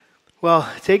Well,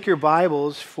 take your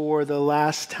Bibles for the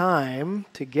last time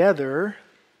together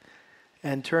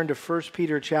and turn to 1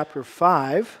 Peter chapter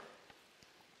 5.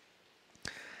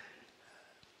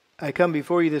 I come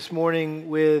before you this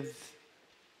morning with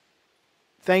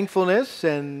thankfulness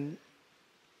and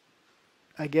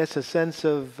I guess a sense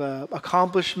of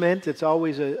accomplishment. It's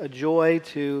always a joy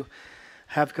to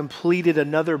have completed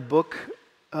another book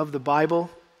of the Bible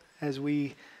as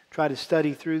we try to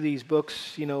study through these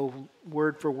books,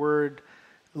 word for word,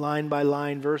 line by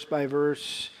line, verse by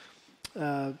verse,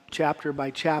 chapter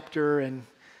by chapter, and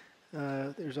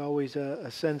there's always a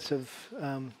sense of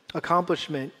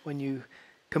accomplishment when you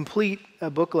complete a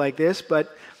book like this,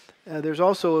 but there's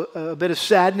also a bit of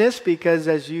sadness because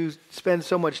as you spend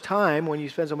so much time, when you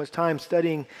spend so much time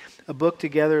studying a book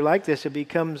together like this, it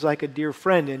becomes like a dear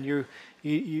friend, and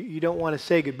you don't want to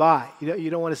say goodbye. You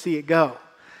don't want to see it go.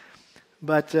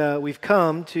 But we've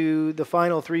come to the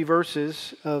final three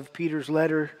verses of Peter's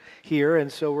letter here,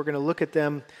 and so we're going to look at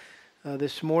them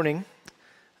this morning.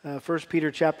 1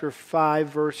 Peter chapter 5,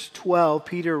 verse 12,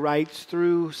 Peter writes,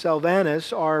 "Through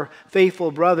Silvanus, our faithful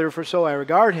brother, for so I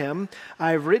regard him,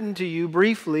 I have written to you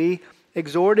briefly,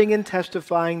 exhorting and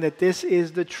testifying that this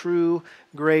is the true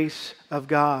grace of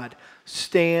God.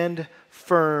 Stand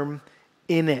firm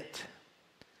in it.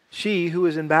 She who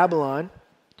is in Babylon,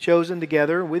 chosen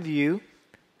together with you,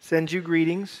 sends you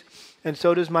greetings, and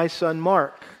so does my son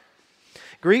Mark.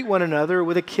 Greet one another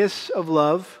with a kiss of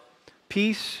love.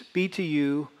 Peace be to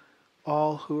you,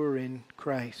 all who are in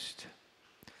Christ."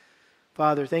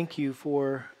 Father, thank you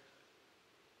for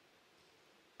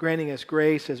granting us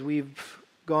grace as we've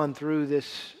gone through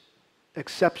this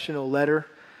exceptional letter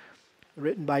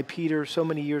written by Peter so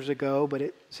many years ago, but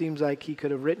it seems like he could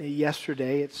have written it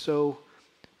yesterday. It's so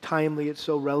timely, it's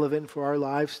so relevant for our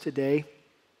lives today.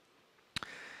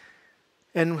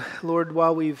 And Lord,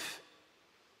 while we've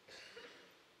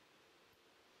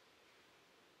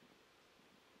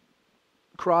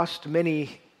crossed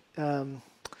many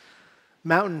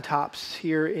mountaintops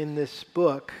here in this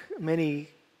book, many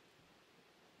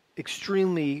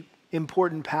extremely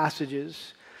important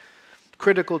passages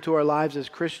critical to our lives as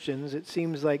Christians, it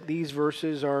seems like these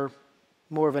verses are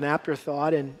more of an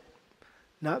afterthought and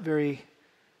not very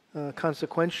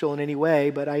consequential in any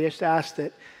way, but I just ask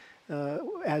that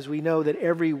as we know that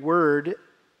every word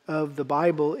of the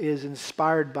Bible is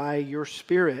inspired by your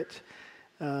Spirit,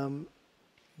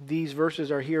 these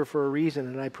verses are here for a reason,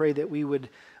 and I pray that we would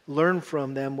learn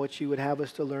from them what you would have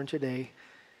us to learn today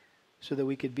so that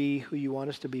we could be who you want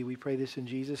us to be. We pray this in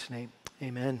Jesus' name.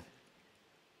 Amen.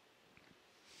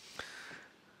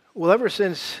 Well, ever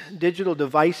since digital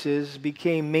devices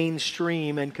became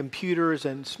mainstream and computers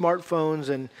and smartphones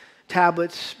and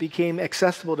tablets became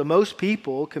accessible to most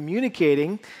people,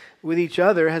 communicating with each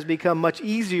other has become much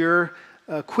easier,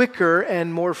 quicker,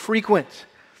 and more frequent.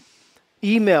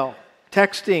 Email,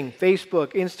 texting,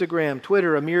 Facebook, Instagram,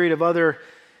 Twitter, a myriad of other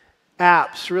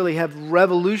apps really have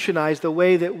revolutionized the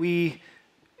way that we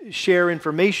share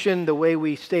information, the way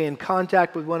we stay in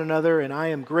contact with one another, and I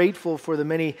am grateful for the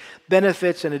many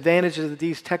benefits and advantages that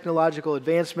these technological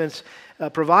advancements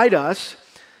provide us.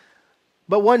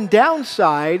 But one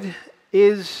downside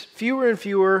is fewer and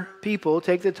fewer people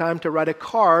take the time to write a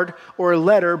card or a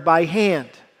letter by hand.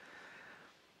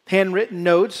 Handwritten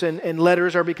notes and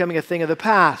letters are becoming a thing of the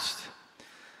past.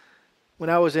 When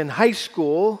I was in high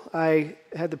school, I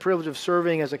had the privilege of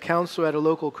serving as a counselor at a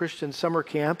local Christian summer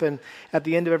camp, and at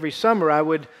the end of every summer, I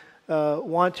would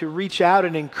want to reach out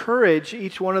and encourage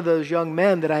each one of those young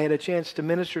men that I had a chance to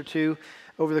minister to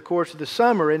over the course of the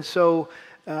summer, and so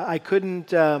I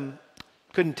couldn't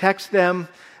text them,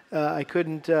 I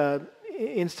couldn't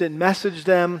instant message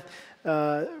them.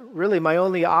 Really, my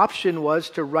only option was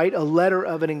to write a letter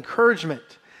of an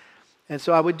encouragement. And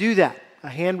so I would do that, a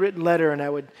handwritten letter, and I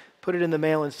would put it in the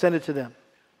mail and send it to them.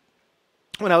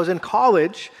 When I was in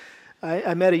college,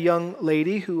 I met a young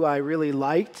lady who I really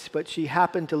liked, but she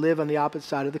happened to live on the opposite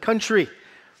side of the country,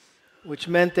 which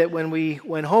meant that when we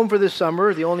went home for the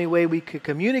summer, the only way we could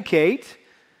communicate,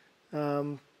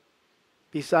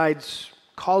 besides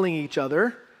calling each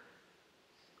other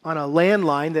on a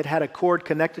landline that had a cord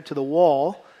connected to the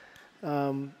wall,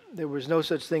 there was no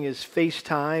such thing as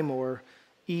FaceTime or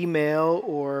email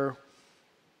or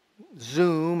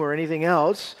Zoom or anything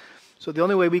else. So the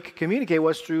only way we could communicate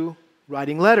was through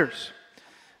writing letters.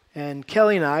 And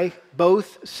Kelly and I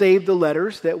both saved the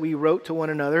letters that we wrote to one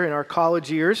another in our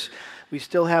college years. We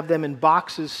still have them in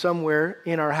boxes somewhere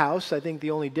in our house. I think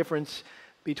the only difference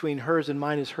between hers and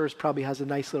mine is hers probably has a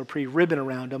nice little pretty ribbon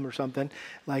around them or something,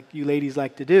 like you ladies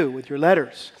like to do with your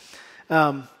letters.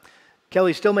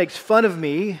 Kelly still makes fun of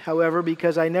me, however,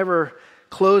 because I never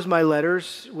close my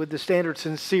letters with the standard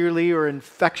sincerely or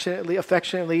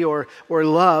affectionately or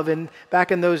love. And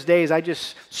back in those days, I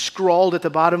just scrawled at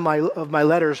the bottom of my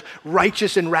letters,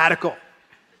 righteous and radical.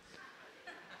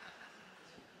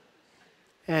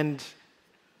 And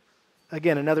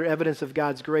again, another evidence of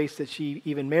God's grace that she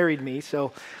even married me.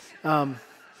 So,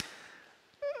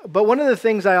 but one of the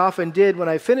things I often did when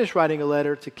I finished writing a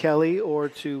letter to Kelly or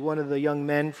to one of the young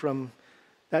men from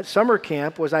that summer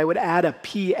camp was I would add a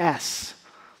P.S.,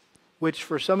 which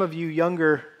for some of you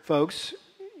younger folks,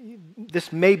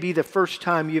 this may be the first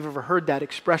time you've ever heard that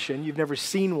expression. You've never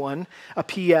seen one, a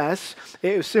P.S.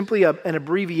 It was simply an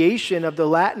abbreviation of the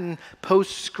Latin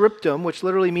postscriptum, which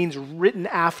literally means written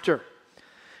after.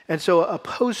 And so a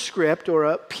postscript or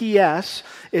a P.S.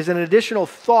 is an additional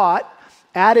thought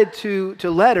added to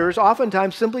letters,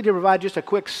 oftentimes simply to provide just a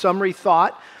quick summary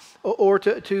thought or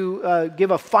to give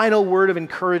a final word of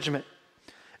encouragement.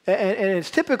 And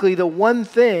it's typically the one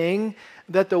thing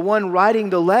that the one writing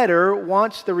the letter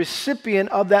wants the recipient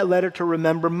of that letter to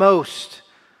remember most.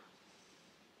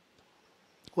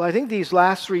 Well, I think these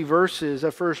last three verses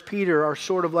of 1 Peter are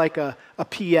sort of like a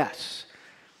P.S.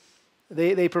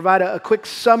 They provide a quick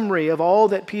summary of all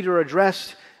that Peter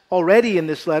addressed already in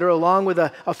this letter, along with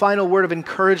a final word of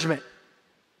encouragement.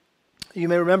 You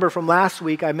may remember from last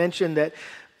week I mentioned that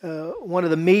one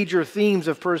of the major themes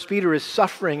of 1 Peter is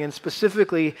suffering, and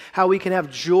specifically how we can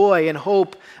have joy and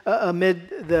hope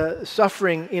amid the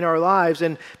suffering in our lives.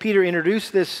 And Peter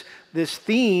introduced this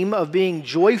theme of being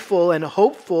joyful and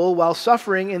hopeful while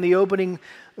suffering in the opening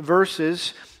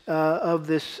verses of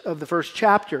the first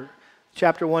chapter.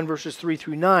 Chapter 1, verses 3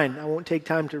 through 9. I won't take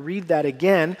time to read that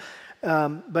again,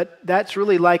 but that's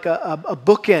really like a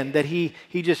bookend that he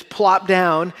just plopped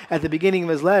down at the beginning of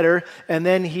his letter, and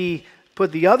then he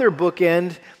put the other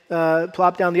bookend,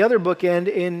 plopped down the other bookend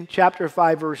in chapter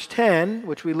 5, verse 10,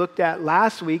 which we looked at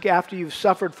last week. After you've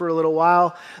suffered for a little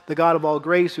while, the God of all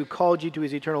grace, who called you to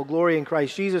his eternal glory in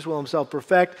Christ Jesus, will himself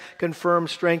perfect, confirm,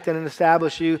 strengthen, and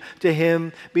establish you. To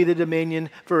him be the dominion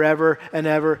forever and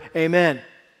ever. Amen.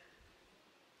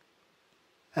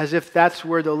 As if that's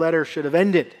where the letter should have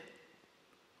ended,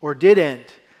 or did end.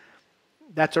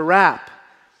 That's a wrap.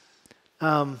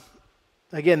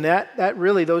 Again, that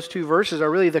really, those two verses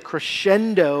are really the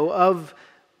crescendo of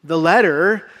the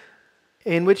letter,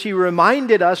 in which he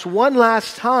reminded us one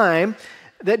last time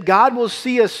that God will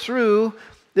see us through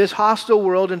this hostile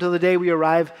world until the day we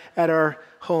arrive at our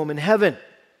home in heaven.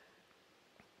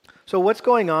 So what's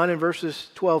going on in verses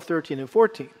 12, 13, and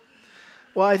 14?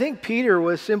 Well, I think Peter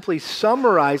was simply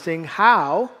summarizing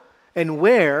how and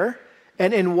where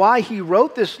and why he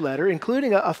wrote this letter,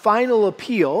 including a final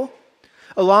appeal,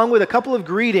 along with a couple of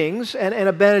greetings and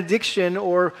a benediction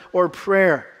or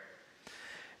prayer.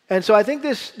 And so I think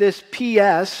this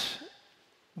P.S.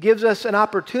 gives us an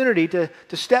opportunity to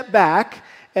step back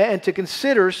and to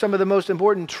consider some of the most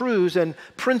important truths and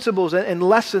principles and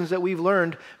lessons that we've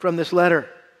learned from this letter.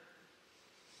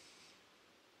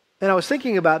 And I was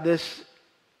thinking about this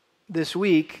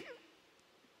week,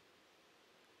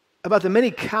 about the many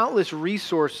countless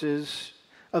resources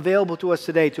available to us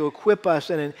today to equip us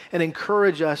and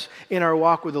encourage us in our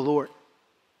walk with the Lord.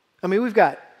 I mean, we've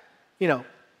got,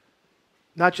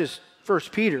 not just 1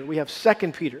 Peter, we have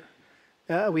 2 Peter.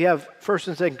 We have 1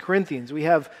 and 2 Corinthians. We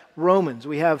have Romans.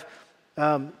 We have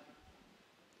the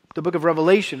book of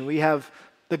Revelation. We have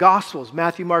the Gospels,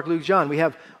 Matthew, Mark, Luke, John. We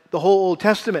have the whole Old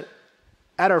Testament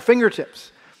at our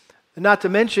fingertips. And not to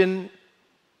mention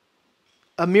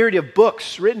a myriad of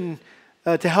books written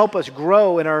to help us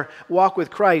grow in our walk with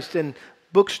Christ, and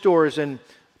bookstores and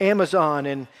Amazon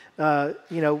and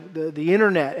the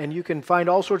internet, and you can find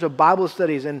all sorts of Bible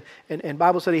studies and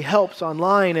Bible study helps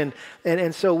online,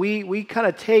 and so we kind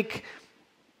of take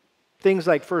things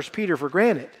like 1 Peter for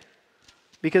granted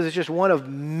because it's just one of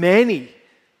many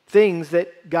things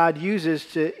that God uses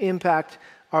to impact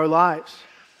our lives.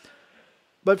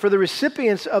 But for the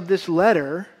recipients of this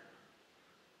letter,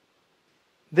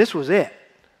 this was it.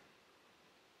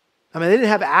 I mean, they didn't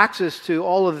have access to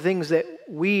all of the things that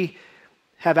we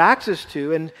have access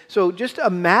to. And so just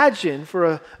imagine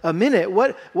for a minute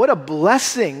what a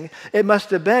blessing it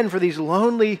must have been for these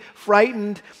lonely,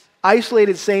 frightened,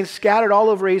 isolated saints scattered all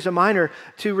over Asia Minor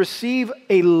to receive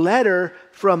a letter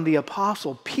from the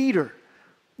Apostle Peter,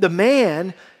 the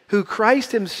man who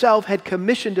Christ himself had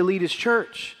commissioned to lead his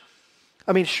church.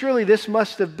 I mean, surely this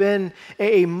must have been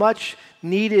a much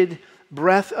needed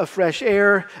breath of fresh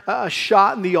air, a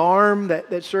shot in the arm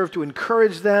that served to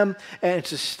encourage them and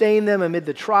sustain them amid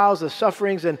the trials, the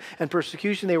sufferings, and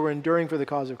persecution they were enduring for the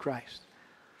cause of Christ.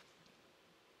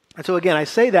 And so again, I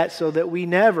say that so that we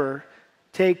never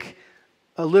take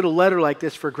a little letter like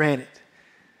this for granted,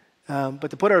 but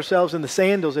to put ourselves in the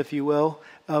sandals, if you will,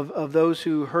 of those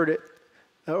who heard it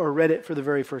or read it for the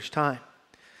very first time.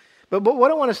 But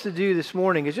what I want us to do this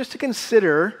morning is just to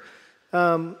consider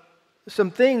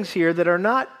some things here that are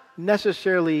not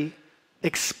necessarily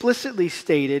explicitly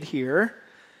stated here,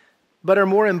 but are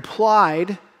more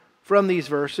implied from these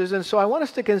verses. And so I want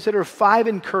us to consider five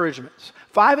encouragements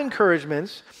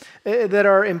that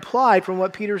are implied from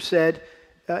what Peter said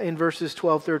in verses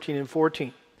 12, 13, and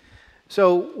 14.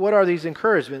 So what are these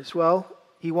encouragements? Well,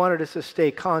 he wanted us to stay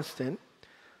constant.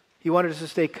 He wanted us to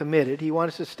stay committed. He wanted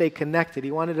us to stay connected.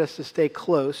 He wanted us to stay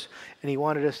close. And he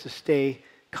wanted us to stay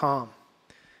calm.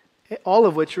 All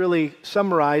of which really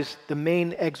summarize the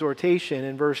main exhortation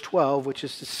in verse 12, which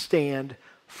is to stand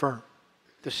firm.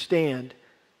 To stand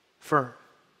firm.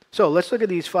 So let's look at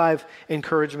these five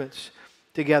encouragements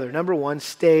together. Number one,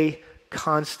 stay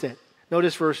constant.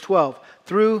 Notice verse 12.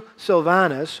 Through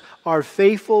Silvanus, our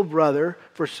faithful brother,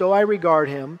 for so I regard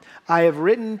him, I have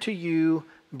written to you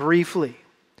briefly.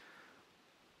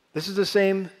 This is the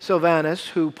same Silvanus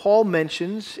who Paul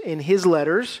mentions in his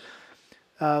letters,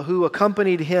 who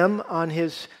accompanied him on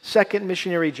his second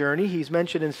missionary journey. He's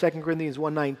mentioned in 2 Corinthians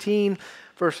 1:19,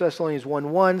 1 Thessalonians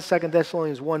 1:1, 2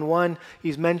 Thessalonians 1:1.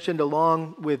 He's mentioned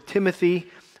along with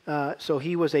Timothy. So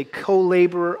he was a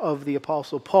co-laborer of the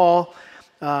Apostle Paul.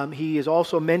 He is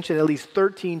also mentioned at least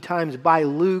 13 times by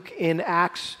Luke in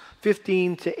Acts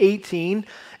 15 to 18.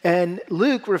 And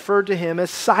Luke referred to him as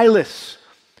Silas,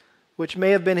 which may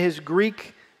have been his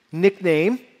Greek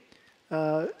nickname.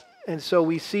 And so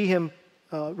we see him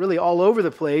really all over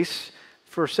the place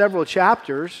for several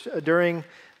chapters during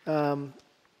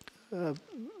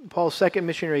Paul's second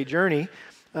missionary journey.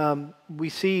 We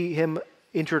see him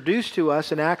introduced to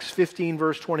us in Acts 15,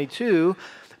 verse 22,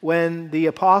 when the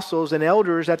apostles and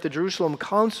elders at the Jerusalem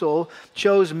council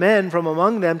chose men from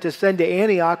among them to send to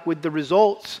Antioch with the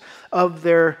results of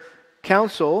their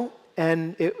council.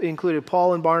 And it included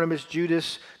Paul and Barnabas,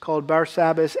 Judas, called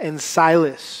Barsabbas, and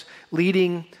Silas,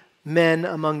 leading men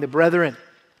among the brethren.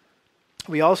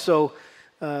 We also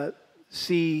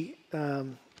see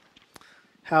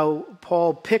how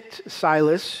Paul picked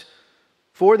Silas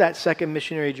for that second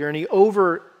missionary journey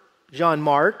over John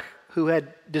Mark, who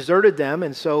had deserted them.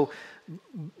 And so,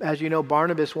 as you know,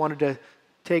 Barnabas wanted to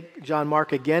take John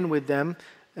Mark again with them.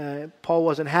 Paul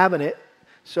wasn't having it.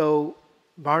 So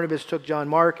Barnabas took John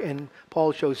Mark and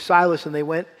Paul chose Silas, and they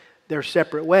went their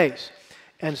separate ways.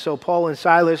 And so Paul and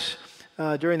Silas,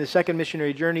 during the second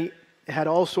missionary journey, had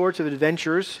all sorts of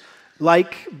adventures,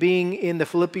 like being in the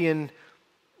Philippian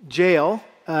jail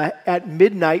at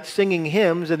midnight singing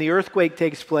hymns, and the earthquake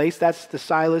takes place. That's the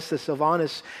Silas, the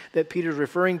Silvanus that Peter's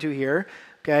referring to here.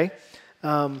 Okay,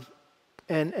 and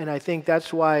I think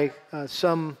that's why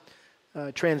some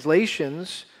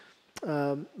translations,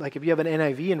 like if you have an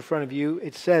NIV in front of you,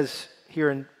 it says here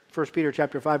in 1 Peter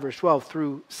chapter 5, verse 12,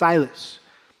 through Silas,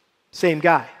 same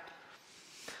guy.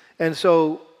 And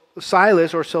so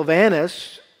Silas or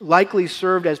Silvanus likely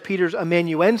served as Peter's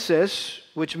amanuensis,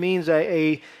 which means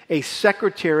a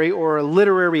secretary or a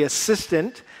literary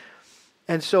assistant.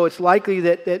 And so it's likely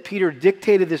that Peter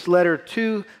dictated this letter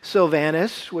to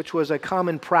Silvanus, which was a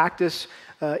common practice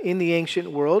in the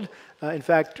ancient world. In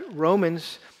fact,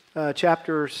 Romans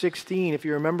chapter 16, if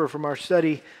you remember from our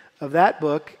study of that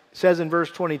book, says in verse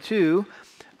 22,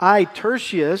 I,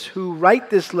 Tertius, who write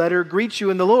this letter, greet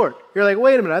you in the Lord. You're like,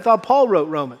 wait a minute, I thought Paul wrote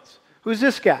Romans. Who's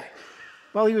this guy?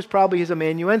 Well, he was probably his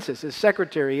amanuensis, his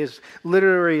secretary, his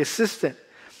literary assistant.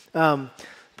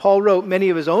 Paul wrote many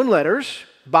of his own letters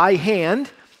by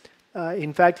hand.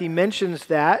 In fact, he mentions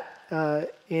that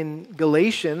in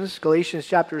Galatians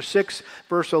chapter 6,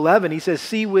 verse 11. He says,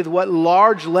 see with what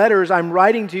large letters I'm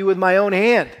writing to you with my own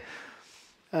hand.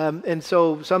 And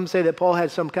so some say that Paul had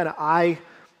some kind of eye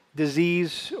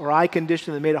disease or eye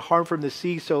condition that made it hard for him to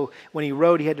see. So when he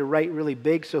wrote, he had to write really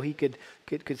big so he could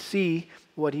see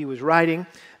what he was writing.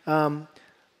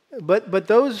 But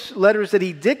those letters that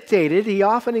he dictated, he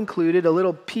often included a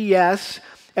little P.S.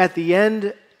 at the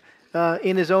end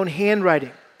in his own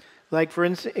handwriting. Like, for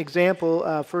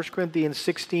example, 1 Corinthians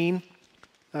 16,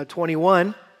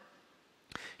 21,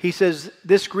 he says,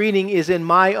 this greeting is in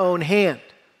my own hand,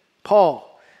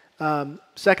 Paul. 2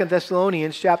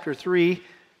 Thessalonians chapter 3,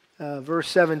 verse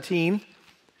 17,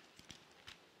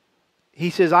 he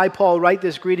says, I, Paul, write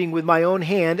this greeting with my own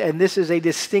hand, and this is a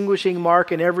distinguishing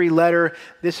mark in every letter.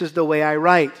 This is the way I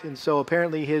write. And so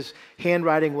apparently his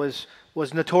handwriting was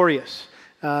notorious,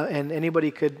 and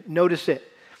anybody could notice it.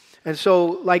 And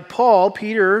so, like Paul,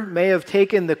 Peter may have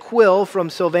taken the quill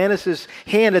from Silvanus'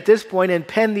 hand at this point and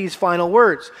penned these final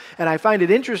words. And I find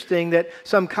it interesting that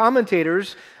some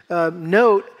commentators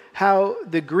note how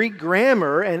the Greek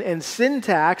grammar and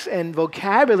syntax and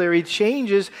vocabulary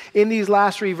changes in these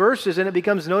last three verses, and it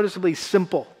becomes noticeably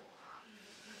simple.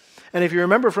 And if you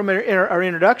remember from our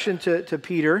introduction to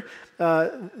Peter,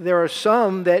 there are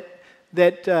some that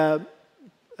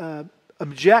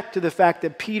object to the fact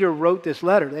that Peter wrote this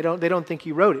letter. They don't think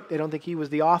he wrote it. They don't think he was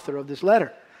the author of this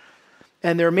letter.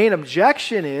 And their main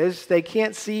objection is they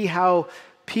can't see how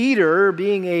Peter,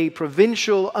 being a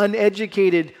provincial,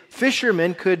 uneducated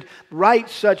fisherman, could write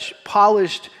such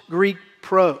polished Greek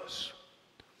prose.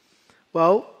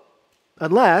 Well,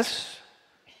 unless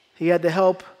he had the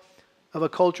help of a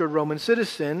cultured Roman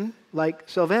citizen like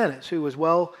Silvanus, who was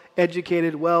well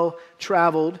educated, well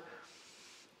traveled.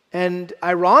 And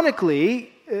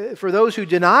ironically, for those who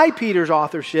deny Peter's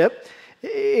authorship,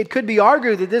 it could be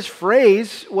argued that this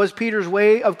phrase was Peter's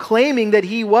way of claiming that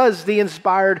he was the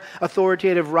inspired,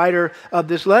 authoritative writer of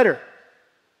this letter.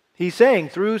 He's saying,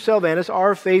 through Silvanus,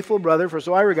 our faithful brother, for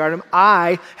so I regard him,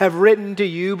 I have written to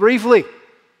you briefly.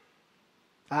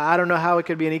 I don't know how it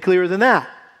could be any clearer than that.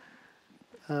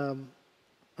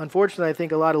 Unfortunately, I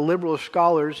think a lot of liberal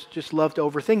scholars just love to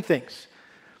overthink things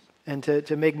and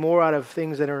to make more out of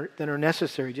things than are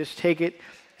necessary. Just take it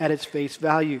at its face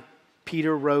value.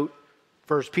 Peter wrote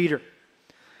 1 Peter.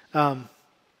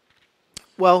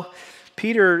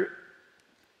 Peter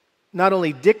not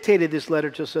only dictated this letter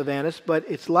to Silvanus, but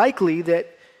it's likely that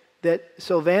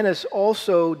Silvanus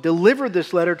also delivered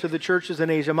this letter to the churches in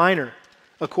Asia Minor,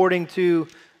 according to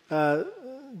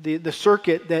the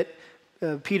circuit that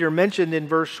Peter mentioned in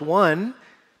verse 1,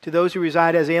 to those who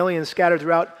reside as aliens scattered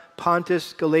throughout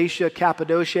Pontus, Galatia,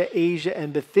 Cappadocia, Asia,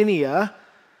 and Bithynia.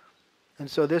 And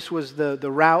so this was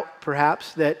the route,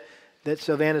 perhaps, that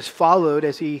Silvanus followed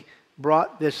as he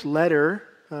brought this letter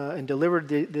and delivered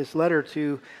this letter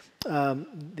to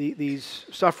these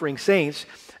suffering saints.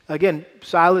 Again,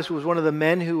 Silas was one of the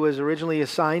men who was originally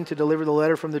assigned to deliver the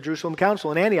letter from the Jerusalem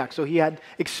Council in Antioch. So he had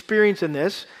experience in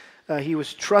this. He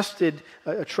was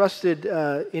a trusted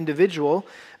individual.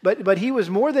 But he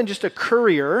was more than just a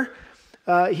courier.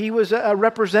 He was a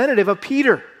representative of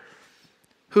Peter,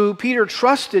 who Peter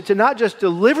trusted to not just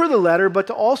deliver the letter, but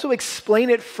to also explain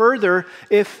it further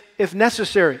if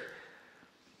necessary.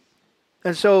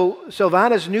 And so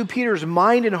Silvanus knew Peter's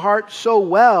mind and heart so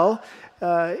well,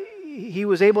 he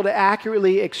was able to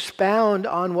accurately expound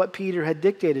on what Peter had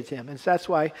dictated to him. And so that's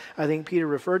why I think Peter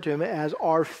referred to him as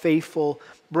our faithful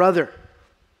brother.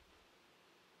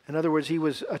 In other words, he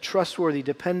was a trustworthy,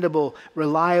 dependable,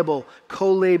 reliable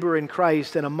co-laborer in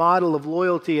Christ and a model of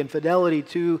loyalty and fidelity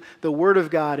to the Word of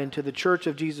God and to the Church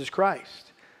of Jesus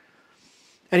Christ.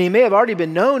 And he may have already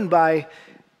been known by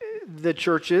the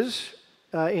churches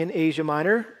in Asia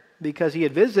Minor because he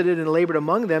had visited and labored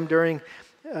among them during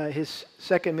his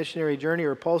second missionary journey,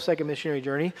 or Paul's second missionary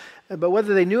journey. But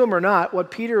whether they knew him or not,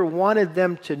 what Peter wanted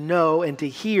them to know and to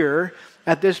hear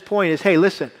at this point is, hey,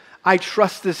 listen, I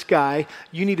trust this guy.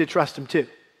 You need to trust him too.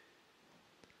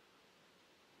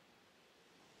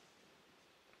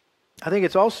 I think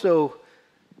it's also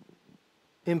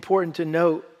important to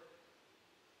note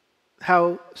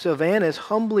how Silvanus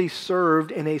humbly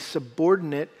served in a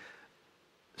subordinate,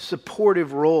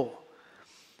 supportive role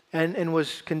and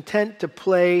was content to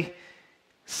play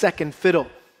second fiddle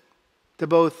to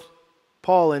both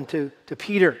Paul and to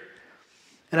Peter.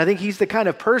 And I think he's the kind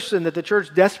of person that the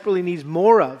church desperately needs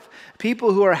more of.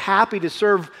 People who are happy to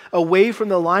serve away from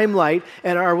the limelight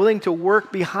and are willing to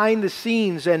work behind the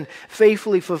scenes and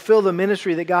faithfully fulfill the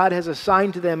ministry that God has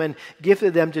assigned to them and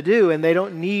gifted them to do, and they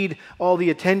don't need all the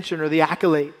attention or the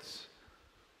accolades.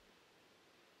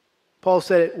 Paul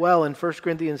said it well in 1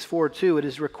 Corinthians 4:2. It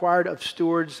is required of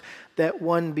stewards that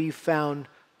one be found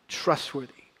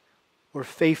trustworthy or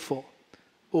faithful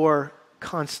or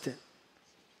constant.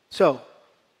 So,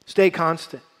 stay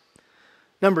constant.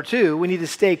 Number two, we need to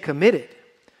stay committed.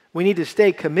 We need to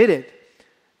stay committed.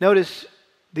 Notice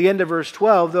the end of verse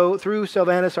 12. Though through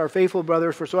Silvanus, our faithful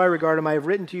brother, for so I regard him, I have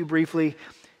written to you briefly.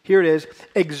 Here it is,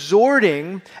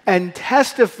 exhorting and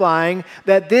testifying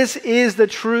that this is the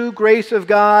true grace of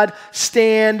God.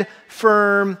 Stand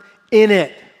firm in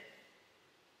it.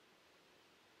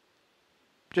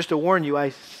 Just to warn you,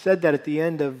 I said that at the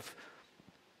end of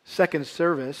second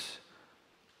service.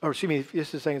 Or excuse me,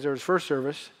 this is second service, first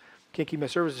service. Can't keep my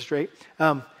services straight.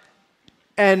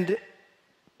 And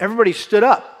everybody stood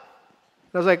up.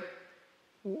 And I was like,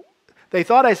 they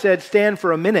thought I said stand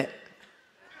for a minute.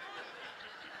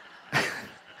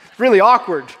 Really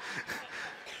awkward.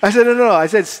 I said, no. I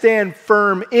said, stand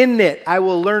firm in it. I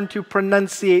will learn to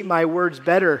pronunciate my words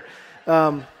better.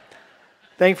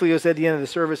 Thankfully, it was at the end of the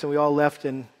service, and we all left,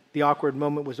 and the awkward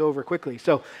moment was over quickly.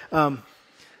 So,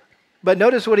 but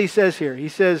notice what he says here. He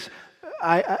says,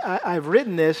 I've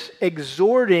written this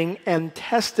exhorting and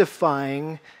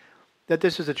testifying that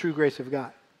this is the true grace of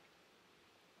God.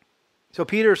 So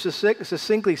Peter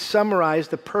succinctly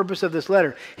summarized the purpose of this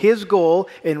letter. His goal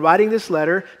in writing this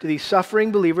letter to these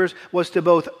suffering believers was to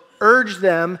both urge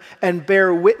them and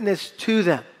bear witness to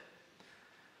them.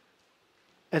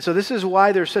 And so this is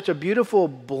why there's such a beautiful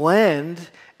blend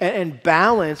and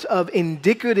balance of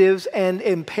indicatives and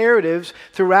imperatives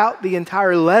throughout the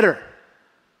entire letter.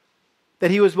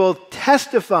 That he was both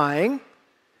testifying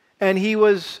and he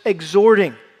was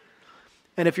exhorting.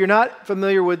 And if you're not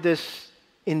familiar with this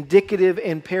indicative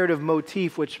imperative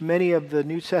motif, which many of the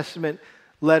New Testament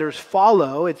letters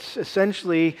follow, it's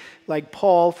essentially like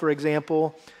Paul, for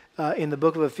example, in the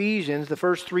book of Ephesians, the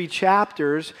first 3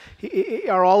 chapters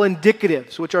are all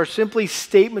indicatives, which are simply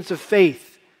statements of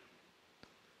faith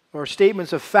or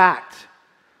statements of fact.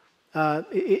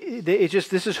 It's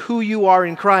just, this is who you are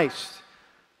in Christ.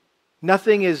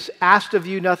 Nothing is asked of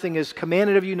you, nothing is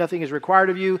commanded of you, nothing is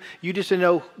required of you. You just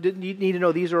need to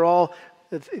know these are all,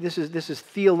 this is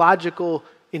theological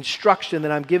instruction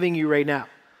that I'm giving you right now.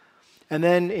 And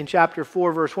then in chapter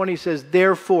 4, verse 1, he says,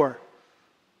 therefore,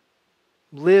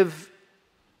 live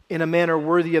in a manner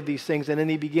worthy of these things. And then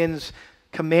he begins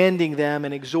commanding them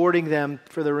and exhorting them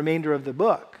for the remainder of the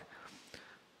book.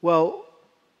 Well,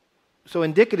 so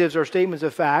indicatives are statements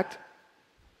of fact.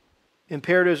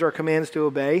 Imperatives are commands to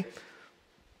obey.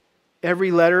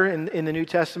 Every letter in the New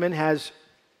Testament has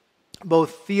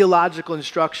both theological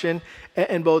instruction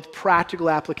and both practical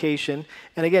application.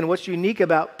 And again, what's unique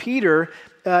about Peter,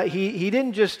 he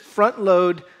didn't just front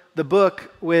load the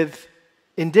book with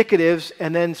indicatives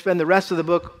and then spend the rest of the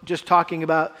book just talking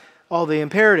about all the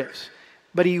imperatives.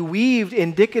 But he weaved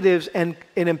indicatives and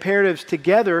imperatives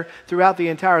together throughout the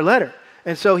entire letter.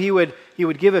 And so he would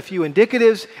give a few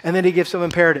indicatives, and then he'd give some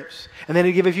imperatives. And then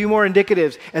he'd give a few more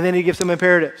indicatives, and then he'd give some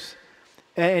imperatives.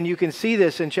 And you can see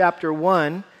this in chapter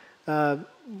 1,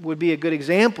 would be a good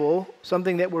example,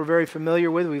 something that we're very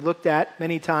familiar with, we've looked at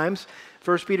many times.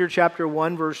 1 Peter chapter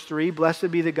 1, verse 3, blessed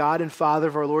be the God and Father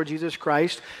of our Lord Jesus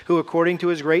Christ, who according to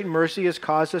his great mercy has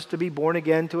caused us to be born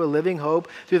again to a living hope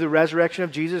through the resurrection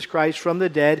of Jesus Christ from the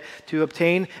dead, to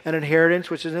obtain an inheritance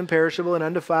which is imperishable and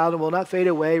undefiled and will not fade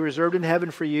away, reserved in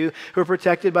heaven for you, who are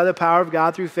protected by the power of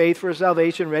God through faith for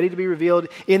salvation, ready to be revealed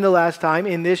in the last time.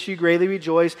 In this you greatly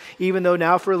rejoice, even though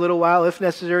now for a little while, if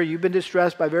necessary, you've been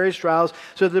distressed by various trials,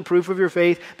 so that the proof of your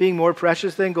faith, being more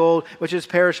precious than gold, which is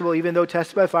perishable, even though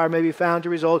tested by fire, may be found to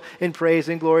result in praise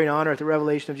and glory and honor at the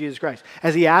revelation of Jesus Christ.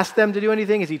 Has he asked them to do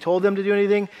anything? Has he told them to do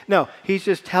anything? No, he's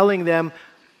just telling them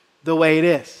the way it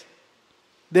is.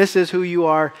 This is who you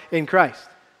are in Christ.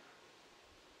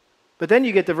 But then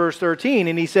you get to verse 13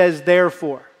 and he says,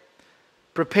 therefore,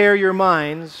 prepare your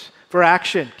minds for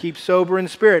action. Keep sober in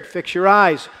spirit. Fix your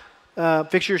eyes.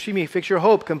 Fix your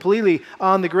hope completely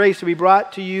on the grace to be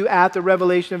brought to you at the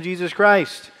revelation of Jesus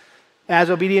Christ. As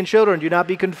obedient children, do not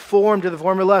be conformed to the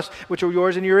former lusts which are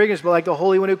yours in your ignorance, but like the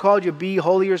Holy One who called you, be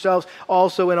holy yourselves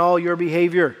also in all your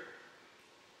behavior.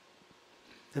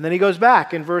 And then he goes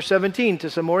back in verse 17 to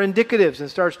some more indicatives and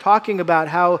starts talking about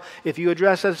how if you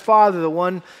address as Father, the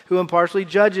one who impartially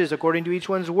judges according to each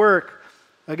one's work,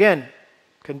 again,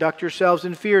 conduct yourselves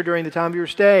in fear during the time of your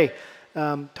stay.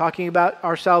 Talking about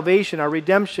our salvation, our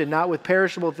redemption, not with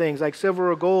perishable things like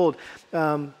silver or gold,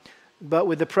 but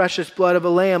with the precious blood of a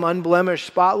lamb, unblemished,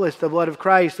 spotless, the blood of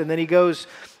Christ. And then he goes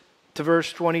to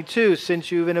verse 22,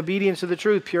 since you've in obedience to the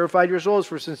truth purified your souls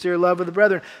for sincere love of the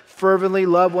brethren, fervently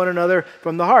love one another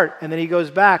from the heart. And then he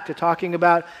goes back to talking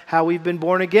about how we've been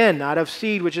born again, not of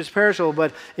seed which is perishable,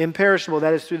 but imperishable.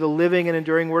 That is through the living and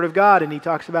enduring word of God. And he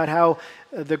talks about how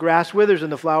the grass withers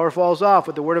and the flower falls off,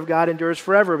 but the word of God endures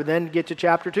forever. But then get to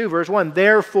chapter 2, verse 1,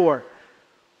 therefore,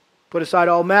 put aside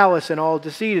all malice and all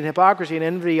deceit and hypocrisy and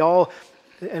envy, all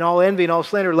envy and all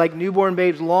slander. Like newborn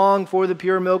babes, long for the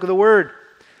pure milk of the word,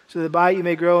 so that by it you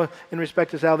may grow in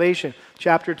respect to salvation.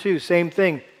 Chapter 2, same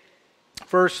thing.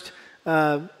 First,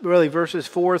 verses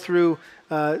 4 through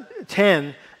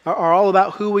 10 are all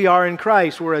about who we are in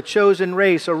Christ. We're a chosen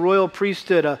race, a royal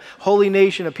priesthood, a holy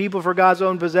nation, a people for God's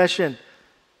own possession.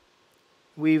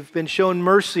 We've been shown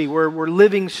mercy. We're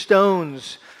living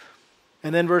stones.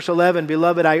 And then verse 11,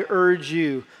 beloved, I urge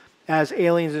you as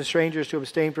aliens and strangers to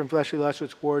abstain from fleshly lusts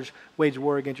which wage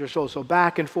war against your soul. So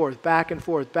back and forth, back and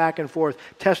forth, back and forth,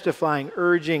 testifying,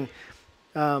 urging,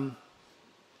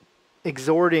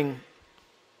 exhorting,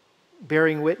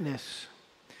 bearing witness.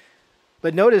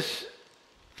 But notice,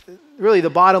 really the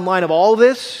bottom line of all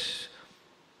this,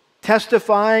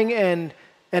 testifying and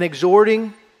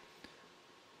exhorting,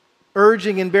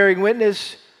 urging and bearing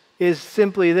witness, is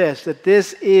simply this, that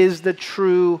this is the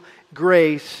true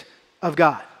grace of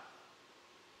God.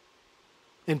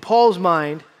 In Paul's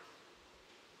mind,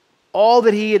 all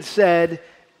that he had said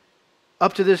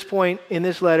up to this point in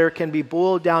this letter can be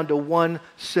boiled down to one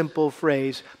simple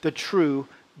phrase: the true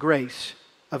grace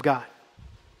of God.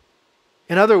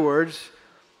 In other words,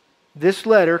 this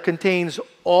letter contains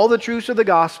all the truths of the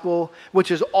gospel, which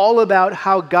is all about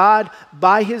how God,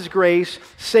 by His grace,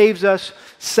 saves us,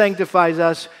 sanctifies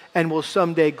us, and will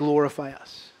someday glorify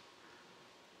us.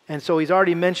 And so he's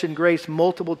already mentioned grace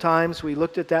multiple times. We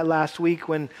looked at that last week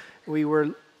when we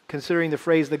were considering the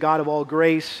phrase, the God of all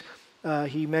grace.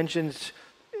 He mentions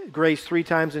grace 3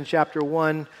 times in chapter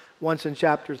 1, once in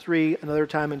chapter 3, another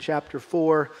time in chapter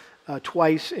 4,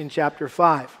 twice in chapter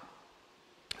 5.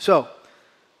 So,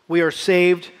 we are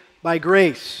saved by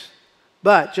grace.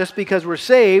 But just because we're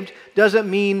saved doesn't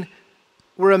mean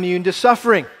we're immune to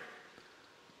suffering.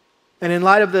 And in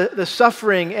light of the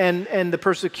suffering and the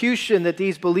persecution that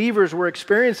these believers were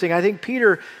experiencing, I think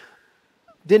Peter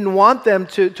didn't want them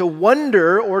to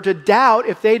wonder or to doubt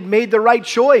if they'd made the right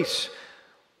choice,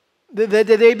 that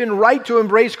they'd been right to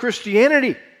embrace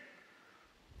Christianity.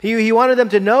 He wanted them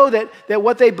to know that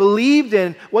what they believed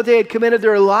in, what they had committed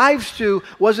their lives to,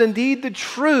 was indeed the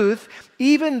truth,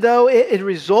 even though it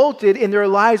resulted in their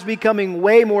lives becoming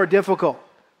way more difficult.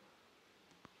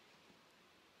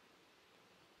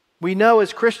 We know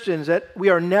as Christians that we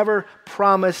are never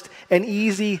promised an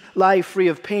easy life free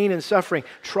of pain and suffering.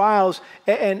 Trials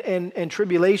and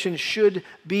tribulations should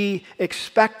be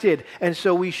expected. And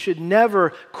so we should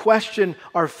never question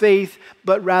our faith,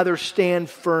 but rather stand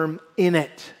firm in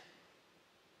it.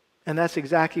 And that's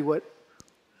exactly what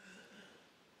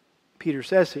Peter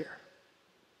says here.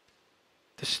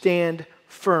 To stand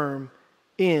firm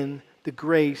in the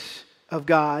grace of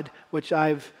God, which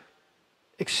I've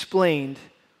explained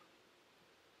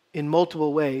in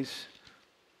multiple ways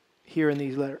here in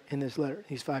this letter,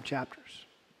 these 5 chapters.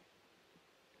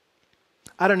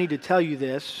 I don't need to tell you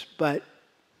this, but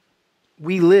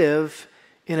we live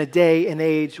in a day and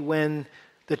age when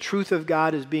the truth of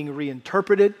God is being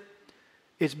reinterpreted,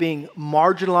 it's being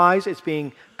marginalized, it's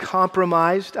being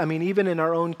compromised. I mean, even in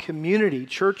our own community,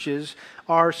 churches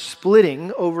are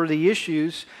splitting over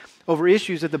issues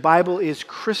that the Bible is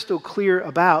crystal clear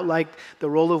about, like the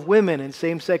role of women in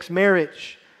same-sex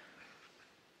marriage.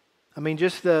 I mean,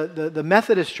 just the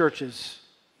Methodist churches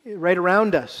right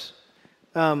around us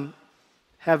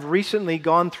have recently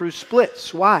gone through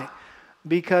splits. Why?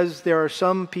 Because there are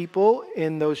some people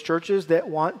in those churches that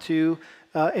want to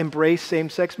embrace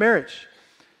same-sex marriage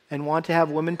and want to have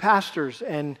women pastors,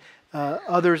 and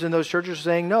others in those churches are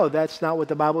saying, no, that's not what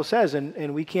the Bible says,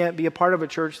 and we can't be a part of a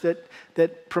church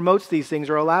that promotes these things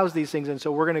or allows these things, and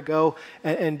so we're going to go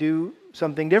and do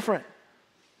something different.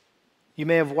 You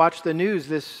may have watched the news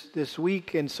this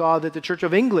week and saw that the Church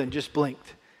of England just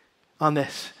blinked on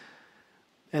this,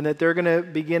 and that they're going to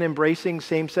begin embracing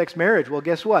same-sex marriage. Well,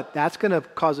 guess what? That's going to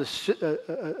cause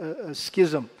a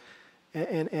schism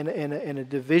and a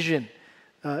division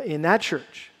in that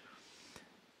church.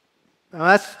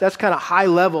 Now that's kind of high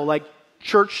level, like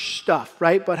church stuff,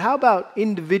 right? But how about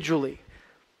individually?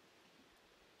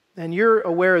 And you're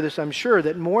aware of this, I'm sure,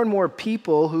 that more and more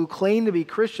people who claim to be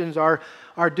Christians are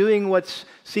doing what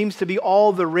seems to be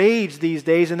all the rage these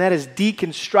days, and that is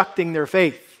deconstructing their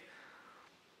faith,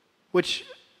 which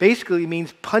basically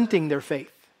means punting their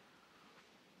faith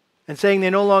and saying they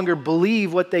no longer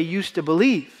believe what they used to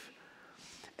believe.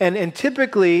 And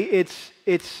typically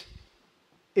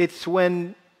it's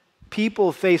when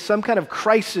people face some kind of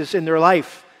crisis in their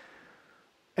life,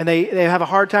 and they have a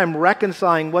hard time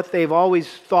reconciling what they've always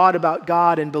thought about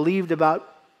God and believed about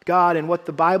God and what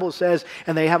the Bible says,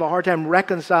 and they have a hard time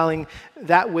reconciling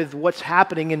that with what's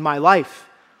happening in my life.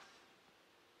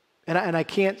 And I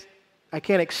can't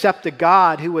accept a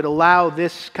God who would allow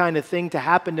this kind of thing to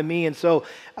happen to me, and so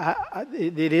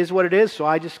it is what it is, so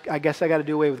I guess I got to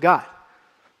do away with God.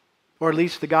 Or at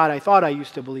least the God I thought I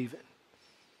used to believe in.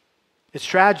 It's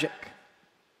tragic.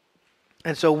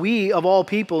 And so we, of all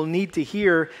people, need to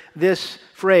hear this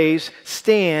phrase,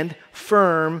 stand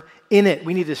firm in it.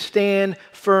 We need to stand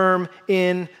firm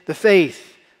in the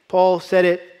faith. Paul said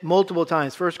it multiple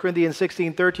times. 1 Corinthians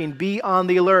 16:13, be on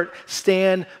the alert,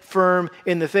 stand firm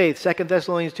in the faith. 2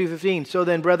 Thessalonians 2:15, so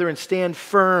then, brethren, stand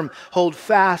firm, hold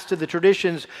fast to the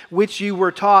traditions which you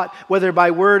were taught, whether by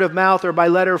word of mouth or by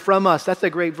letter from us. That's a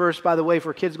great verse, by the way,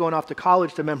 for kids going off to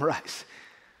college to memorize.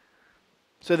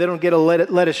 so they don't get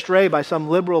led astray by some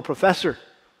liberal professor.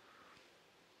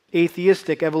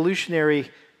 Atheistic, evolutionary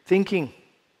thinking.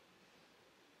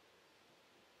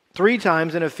 3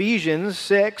 times in Ephesians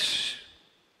 6,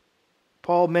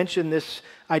 Paul mentioned this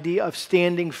idea of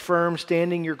standing firm,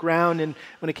 standing your ground, and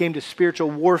when it came to spiritual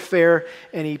warfare,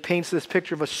 and he paints this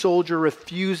picture of a soldier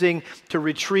refusing to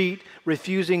retreat,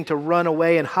 refusing to run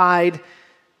away and hide.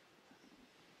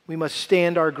 We must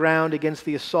stand our ground against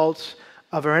the assaults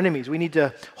of our enemies. We need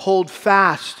to hold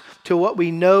fast to what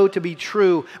we know to be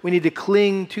true. We need to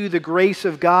cling to the grace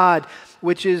of God,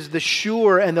 which is the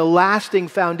sure and the lasting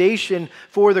foundation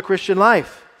for the Christian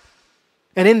life.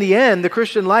 And in the end, the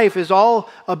Christian life is all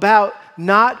about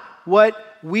not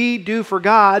what we do for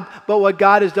God, but what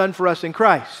God has done for us in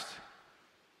Christ.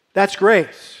 That's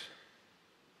grace.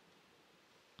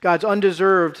 God's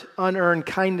undeserved, unearned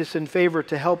kindness and favor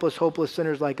to helpless, hopeless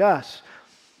sinners like us.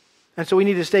 And so we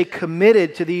need to stay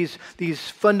committed to these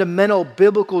fundamental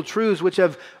biblical truths which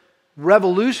have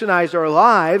revolutionized our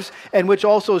lives and which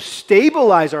also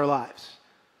stabilize our lives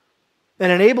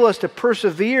and enable us to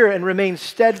persevere and remain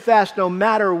steadfast no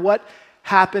matter what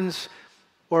happens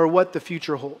or what the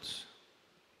future holds.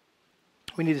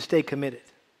 We need to stay committed.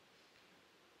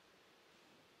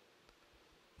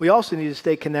 We also need to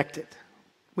stay connected.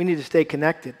 We need to stay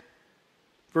connected.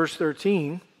 Verse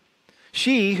 13,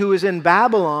 she who is in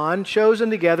Babylon, chosen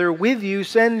together with you,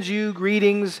 sends you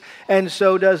greetings, and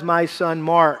so does my son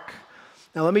Mark.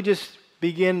 Now let me just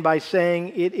begin by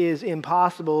saying it is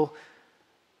impossible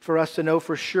for us to know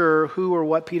for sure who or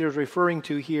what Peter's referring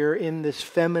to here in this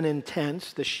feminine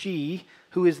tense, the she.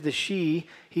 Who is the she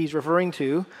he's referring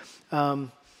to?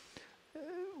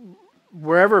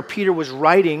 Wherever Peter was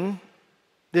writing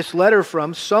this letter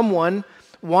from, someone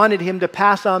wanted him to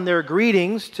pass on their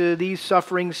greetings to these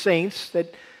suffering saints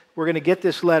that were going to get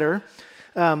this letter.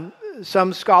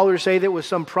 Some scholars say that it was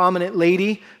some prominent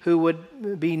lady who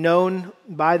would be known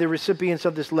by the recipients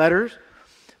of this letter.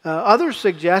 Others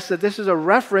suggest that this is a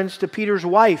reference to Peter's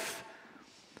wife.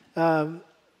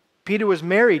 Peter was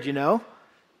married, you know.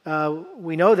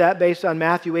 We know that based on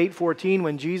Matthew 8:14,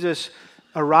 when Jesus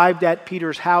arrived at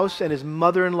Peter's house and his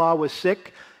mother-in-law was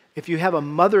sick. If you have a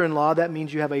mother-in-law, that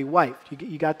means you have a wife.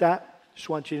 You got that? Just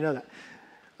want you to know that.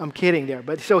 I'm kidding there.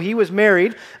 But so he was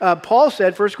married. Paul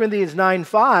said, 1 Corinthians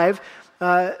 9:5,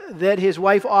 that his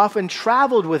wife often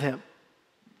traveled with him.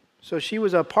 So she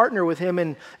was a partner with him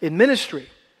in ministry.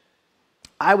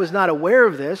 I was not aware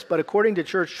of this, but according to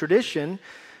church tradition,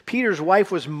 Peter's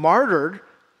wife was martyred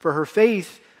for her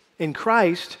faith in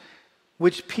Christ,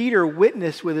 which Peter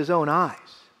witnessed with his own eyes,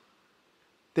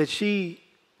 that she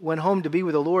went home to be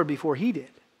with the Lord before he did.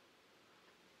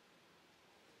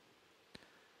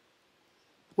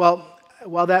 Well,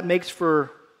 while that makes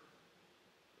for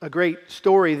a great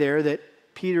story there, that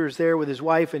Peter's there with his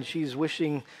wife and she's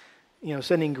wishing,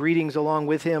 sending greetings along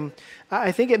with him,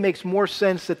 I think it makes more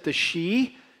sense that the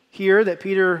she here that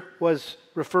Peter was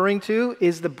referring to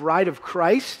is the bride of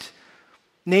Christ,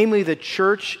 namely the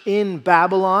church in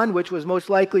Babylon, which was most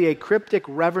likely a cryptic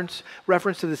reference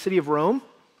to the city of Rome.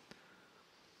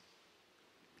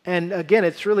 And again,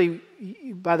 it's really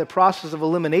by the process of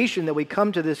elimination that we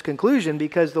come to this conclusion,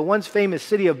 because the once famous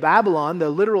city of Babylon,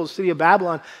 the literal city of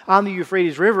Babylon on the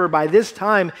Euphrates River, by this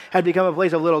time had become a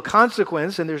place of little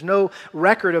consequence, and there's no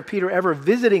record of Peter ever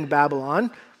visiting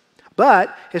Babylon.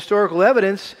 But historical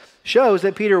evidence shows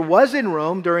that Peter was in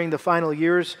Rome during the final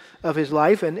years of his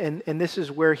life, and this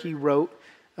is where he wrote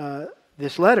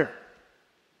this letter.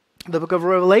 The book of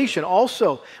Revelation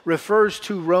also refers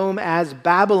to Rome as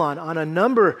Babylon on a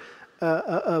number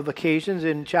of occasions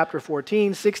in chapter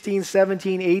 14, 16,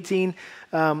 17, 18,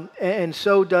 and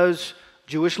so does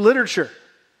Jewish literature.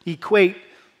 Equate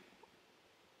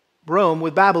Rome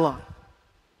with Babylon.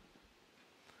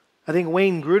 I think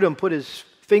Wayne Grudem put his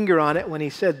finger on it when he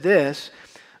said this: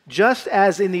 just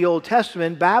as in the Old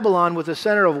Testament, Babylon was a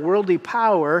center of worldly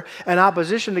power and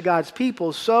opposition to God's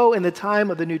people, so in the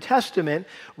time of the New Testament,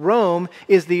 Rome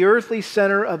is the earthly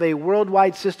center of a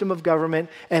worldwide system of government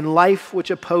and life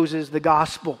which opposes the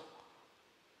gospel.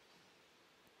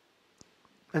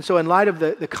 And so in light of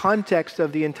the context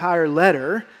of the entire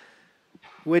letter,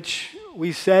 which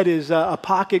we said is a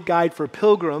pocket guide for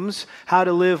pilgrims, how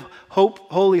to live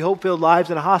holy, hope-filled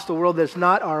lives in a hostile world that's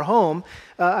not our home,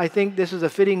 I think this is a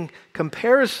fitting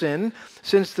comparison,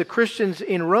 since the Christians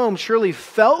in Rome surely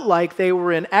felt like they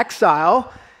were in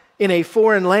exile in a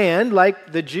foreign land,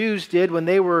 like the Jews did when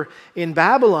they were in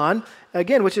Babylon,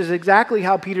 again, which is exactly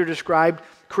how Peter described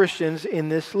Christians in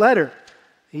this letter.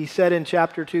 He said in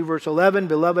chapter 2, verse 11,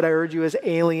 "Beloved, I urge you as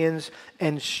aliens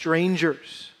and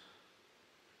strangers."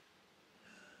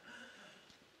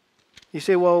 You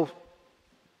say, well,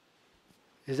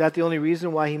 is that the only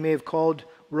reason why he may have called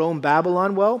Rome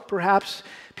Babylon? Well, perhaps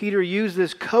Peter used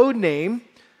this code name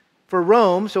for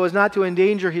Rome so as not to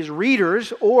endanger his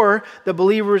readers or the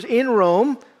believers in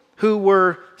Rome who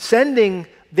were sending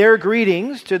their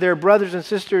greetings to their brothers and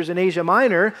sisters in Asia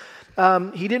Minor.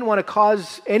 He didn't want to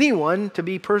cause anyone to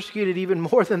be persecuted even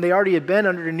more than they already had been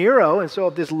under Nero. And so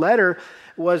if this letter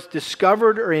was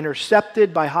discovered or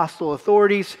intercepted by hostile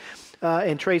authorities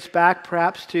and traced back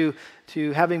perhaps to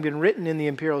having been written in the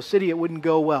imperial city, it wouldn't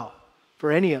go well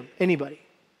for anybody.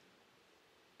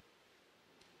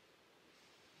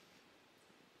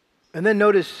 And then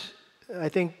notice, I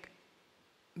think,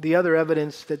 the other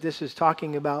evidence that this is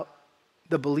talking about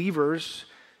the believers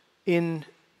in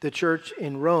the church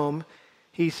in Rome.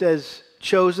 He says,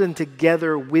 chosen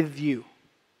together with you.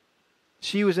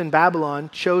 She was in Babylon,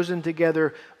 chosen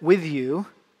together with you.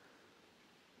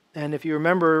 And if you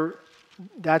remember,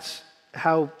 that's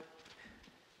how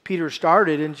Peter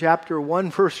started in chapter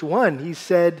 1, verse 1. He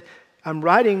said, I'm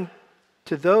writing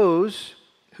to those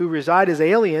who reside as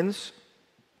aliens,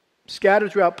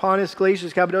 scattered throughout Pontus, Galatia,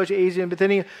 Cappadocia, Asia, and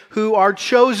Bithynia, who are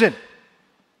chosen.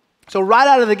 So right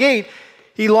out of the gate,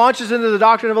 he launches into the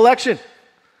doctrine of election.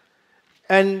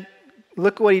 And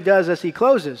look what he does as he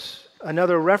closes.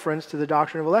 Another reference to the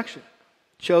doctrine of election.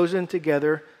 Chosen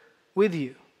together with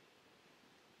you.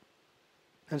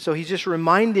 And so he's just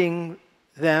reminding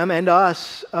them and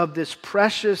us of this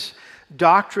precious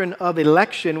doctrine of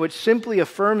election, which simply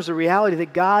affirms the reality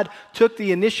that God took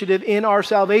the initiative in our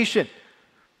salvation.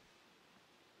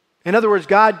 In other words,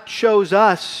 God chose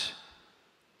us.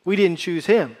 We didn't choose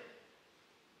him.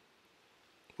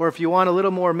 Or if you want a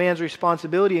little more man's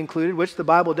responsibility included, which the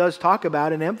Bible does talk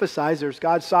about and emphasize, there's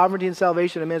God's sovereignty in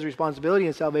salvation and man's responsibility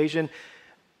in salvation.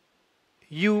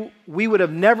 We would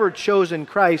have never chosen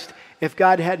Christ if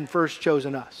God hadn't first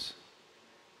chosen us.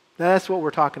 Now, that's what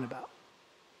we're talking about.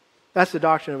 That's the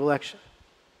doctrine of election.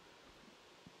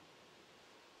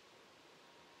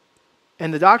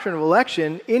 And the doctrine of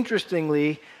election,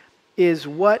 interestingly, is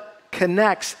what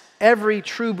connects every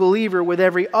true believer with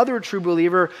every other true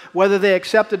believer, whether they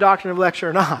accept the doctrine of election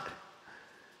or not.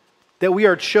 That we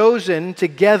are chosen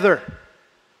together.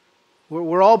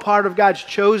 We're all part of God's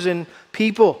chosen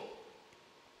people.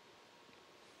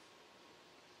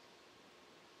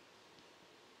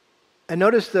 And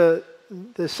notice the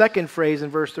second phrase in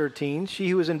verse 13. She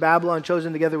who is in Babylon,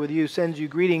 chosen together with you, sends you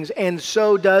greetings, and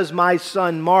so does my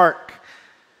son Mark.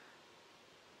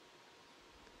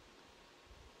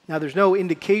 Now, there's no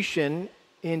indication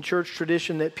in church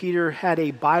tradition that Peter had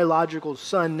a biological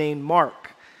son named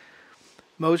Mark.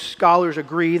 Most scholars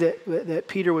agree that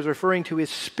Peter was referring to his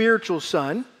spiritual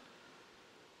son,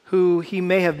 who he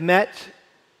may have met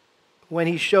when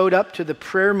he showed up to the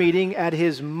prayer meeting at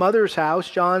his mother's house.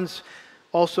 John's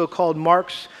also called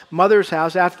Mark's mother's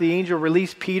house after the angel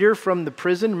released Peter from the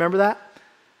prison. Remember that?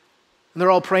 And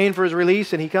they're all praying for his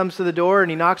release, and he comes to the door and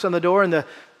he knocks on the door, and the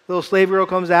little slave girl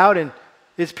comes out, and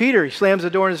it's Peter. He slams the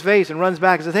door in his face and runs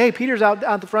back and says, hey, Peter's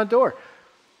out the front door.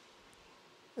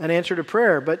 And answered a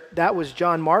prayer. But that was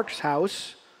John Mark's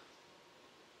house.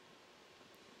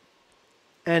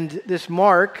 And this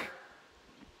Mark,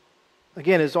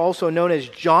 again, is also known as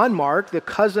John Mark, the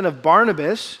cousin of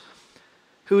Barnabas,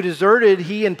 who deserted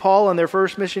he and Paul on their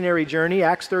first missionary journey,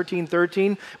 Acts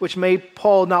 13:13, which made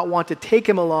Paul not want to take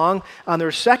him along on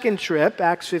their second trip,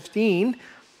 Acts 15.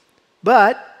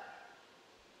 But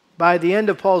by the end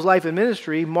of Paul's life and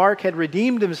ministry, Mark had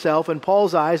redeemed himself in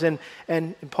Paul's eyes, and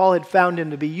Paul had found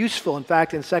him to be useful. In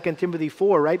fact, in 2 Timothy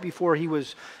 4, right before he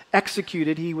was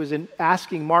executed, he was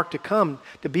asking Mark to come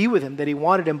to be with him, that he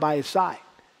wanted him by his side.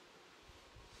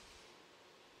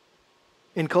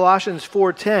 In Colossians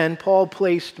 4:10, Paul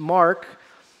placed Mark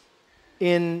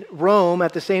in Rome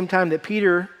at the same time that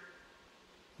Peter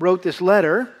wrote this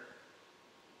letter.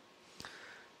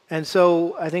 And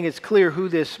so I think it's clear who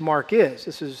this Mark is.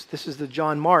 This is the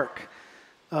John Mark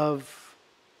of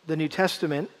the New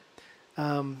Testament.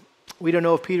 We don't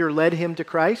know if Peter led him to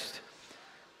Christ,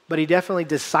 but he definitely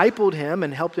discipled him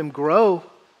and helped him grow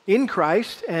in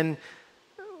Christ. And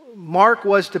Mark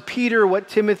was to Peter what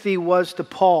Timothy was to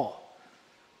Paul.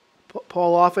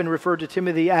 Paul often referred to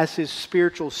Timothy as his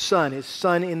spiritual son, his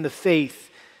son in the faith.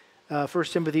 1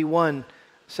 Timothy 1,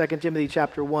 2 Timothy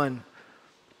chapter 1.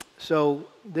 So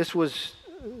this was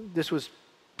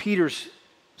Peter's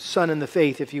son in the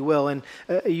faith, if you will. And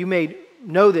you may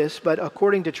know this, but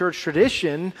according to church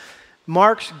tradition,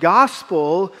 Mark's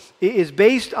gospel is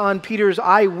based on Peter's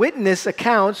eyewitness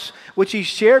accounts, which he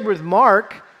shared with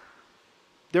Mark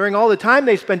during all the time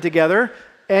they spent together.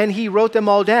 and he wrote them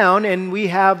all down, and we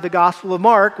have the Gospel of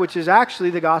Mark, which is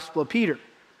actually the Gospel of Peter.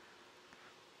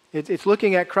 It's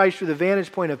looking at Christ through the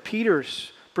vantage point of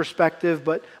Peter's perspective,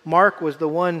 but Mark was the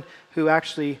one who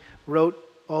actually wrote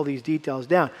all these details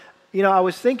down. You know, I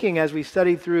was thinking as we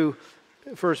studied through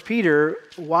 1 Peter,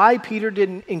 why Peter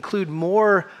didn't include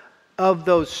more of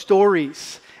those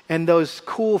stories and those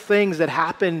cool things that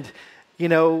happened, you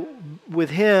know, with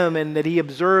him and that he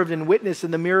observed and witnessed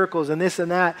in the miracles and this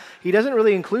and that. He doesn't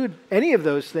really include any of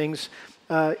those things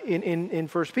in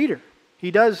 1 Peter.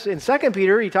 He does in 2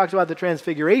 Peter, he talks about the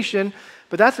transfiguration,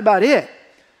 but that's about it.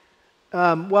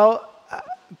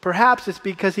 Perhaps it's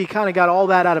because he kind of got all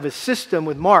that out of his system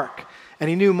with Mark, and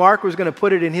he knew Mark was going to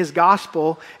put it in his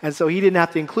gospel, and so he didn't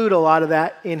have to include a lot of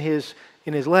that in his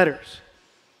letters.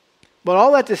 But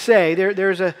all that to say,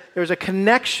 there's a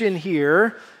connection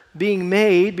here being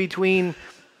made between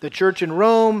the church in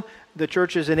Rome, the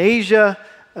churches in Asia,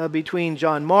 between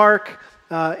John Mark,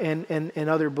 and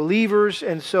other believers.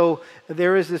 And so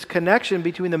there is this connection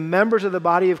between the members of the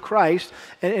body of Christ,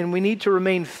 and we need to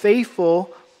remain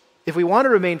faithful. If we want to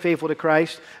remain faithful to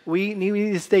Christ, we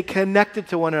need to stay connected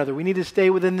to one another. We need to stay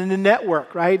within the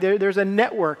network, right? There's a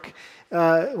network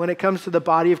when it comes to the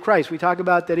body of Christ. We talk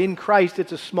about that in Christ,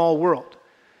 it's a small world.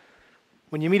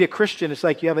 When you meet a Christian, it's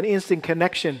like you have an instant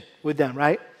connection with them,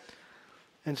 right?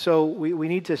 And so we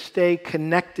need to stay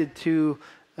connected to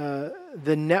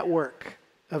the network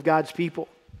of God's people.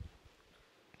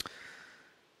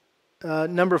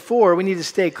 Number 4, we need to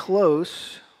stay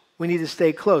close. We need to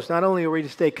stay close. Not only are we to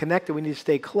stay connected, we need to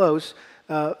stay close.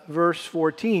 Verse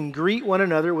 14, greet one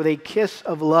another with a kiss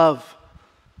of love.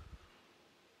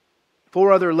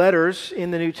 4 other letters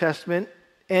in the New Testament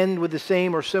end with the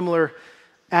same or similar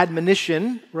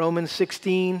admonition. Romans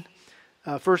 16,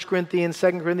 1 Corinthians,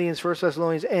 2 Corinthians, 1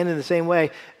 Thessalonians end in the same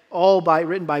way. All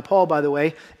written by Paul, by the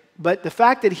way. But the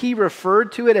fact that he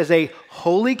referred to it as a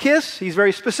holy kiss, he's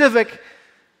very specific.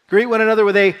 Greet one another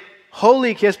with a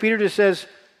holy kiss. Peter just says,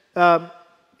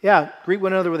 greet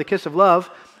one another with a kiss of love.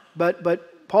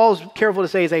 But Paul's careful to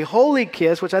say is a holy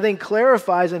kiss, which I think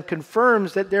clarifies and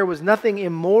confirms that there was nothing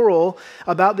immoral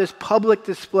about this public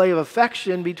display of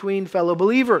affection between fellow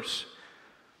believers.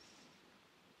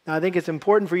 Now, I think it's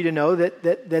important for you to know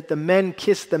that the men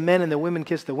kiss the men and the women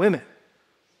kiss the women.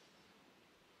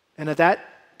 And at that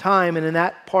time and in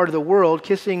that part of the world,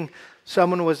 kissing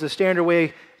someone was the standard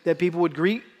way that people would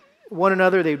greet one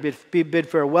another. They would bid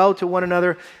farewell to one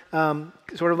another,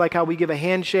 sort of like how we give a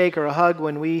handshake or a hug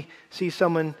when we see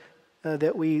someone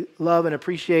that we love and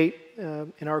appreciate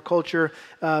in our culture.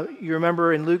 You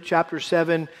remember in Luke chapter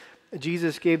 7,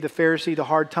 Jesus gave the Pharisee the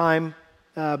hard time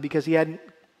because he hadn't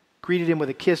greeted him with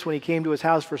a kiss when he came to his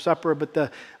house for supper, but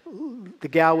the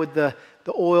gal with the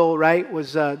oil, right,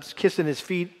 was kissing his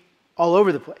feet all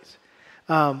over the place.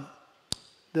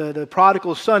 The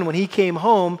prodigal son, when he came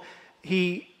home,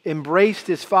 he embraced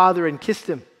his father and kissed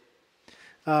him.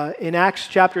 In Acts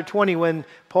chapter 20, when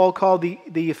Paul called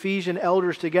the Ephesian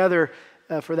elders together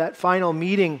for that final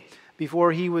meeting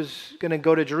before he was going to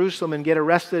go to Jerusalem and get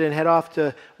arrested and head off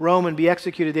to Rome and be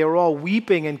executed, they were all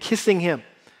weeping and kissing him.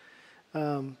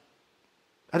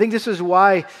 I think this is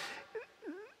why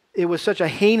it was such a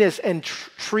heinous and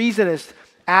treasonous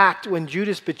act when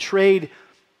Judas betrayed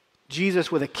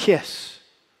Jesus with a kiss.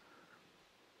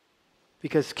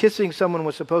 Because kissing someone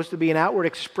was supposed to be an outward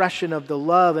expression of the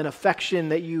love and affection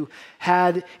that you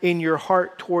had in your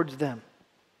heart towards them.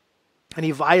 And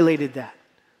he violated that.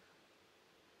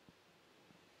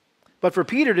 But for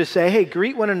Peter to say, hey,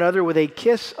 greet one another with a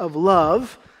kiss of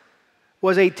love,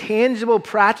 was a tangible,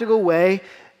 practical way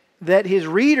that his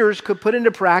readers could put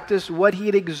into practice what he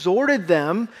had exhorted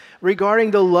them regarding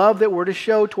the love that we're to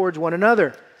show towards one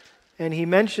another. And he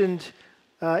mentioned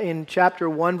in chapter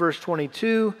 1, verse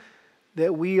 22,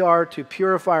 that we are to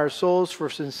purify our souls for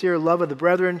sincere love of the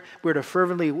brethren. We're to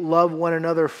fervently love one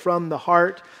another from the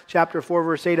heart. Chapter 4,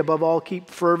 verse 8, above all, keep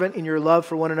fervent in your love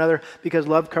for one another because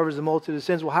love covers the multitude of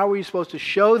sins. Well, how are you supposed to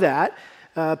show that?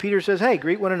 Peter says, hey,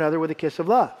 greet one another with a kiss of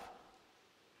love.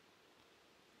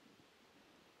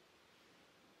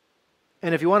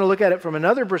 And if you want to look at it from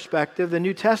another perspective, the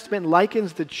New Testament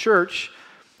likens the church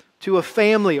to a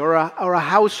family or a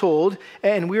household,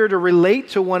 and we are to relate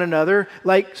to one another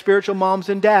like spiritual moms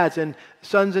and dads and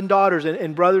sons and daughters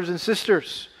and brothers and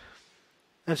sisters.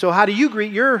 And so how do you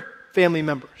greet your family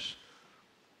members?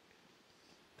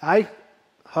 I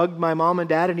hugged my mom and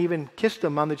dad and even kissed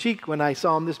them on the cheek when I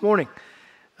saw them this morning.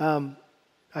 I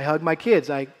hugged my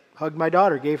kids. I hugged my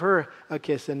daughter, gave her a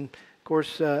kiss. And of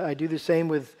course, I do the same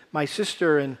with my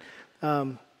sister. And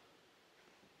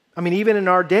even in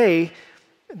our day,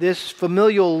 This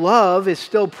familial love is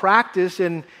still practiced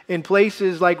in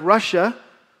places like Russia,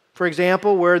 for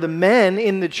example, where the men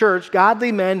in the church,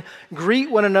 godly men,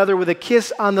 greet one another with a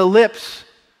kiss on the lips,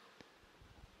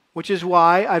 which is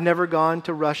why I've never gone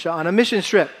to Russia on a mission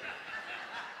trip.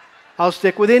 I'll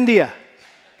stick with India.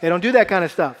 They don't do that kind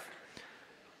of stuff.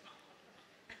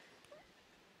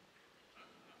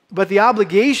 But the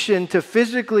obligation to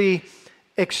physically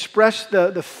express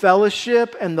the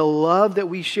fellowship and the love that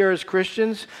we share as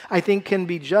Christians, I think can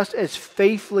be just as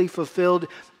faithfully fulfilled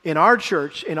in our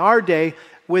church, in our day,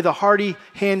 with a hearty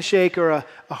handshake or a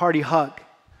hearty hug.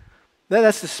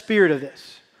 That's the spirit of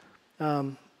this.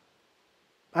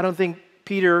 I don't think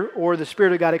Peter or the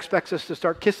Spirit of God expects us to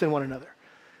start kissing one another.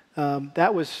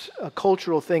 That was a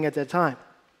cultural thing at that time.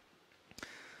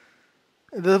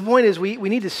 The point is we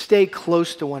need to stay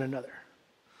close to one another.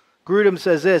 Grudem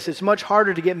says this: it's much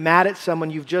harder to get mad at someone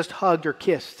you've just hugged or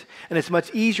kissed, and it's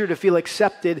much easier to feel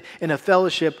accepted in a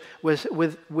fellowship with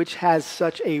which has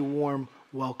such a warm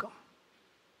welcome.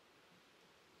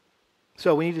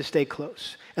 So we need to stay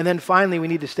close. And then finally, we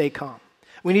need to stay calm.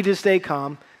 We need to stay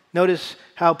calm. Notice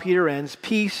how Peter ends: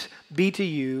 peace be to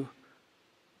you.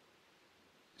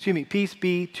 Peace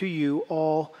be to you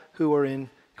all who are in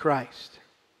Christ.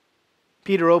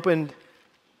 Peter opened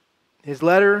his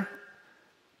letter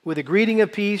with a greeting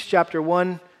of peace, chapter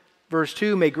 1, verse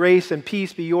 2, may grace and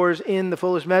peace be yours in the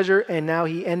fullest measure. And now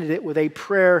he ended it with a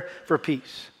prayer for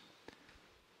peace,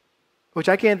 which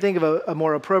I can't think of a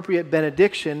more appropriate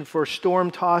benediction for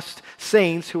storm-tossed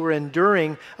saints who are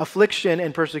enduring affliction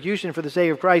and persecution for the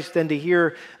sake of Christ than to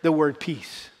hear the word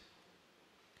peace.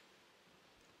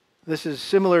 This is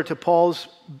similar to Paul's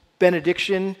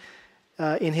benediction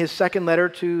in his second letter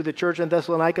to the church in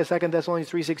Thessalonica, 2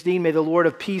 Thessalonians 3:16, may the Lord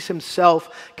of peace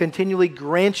himself continually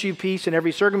grant you peace in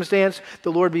every circumstance.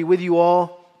 The Lord be with you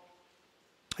all.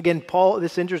 Again, Paul,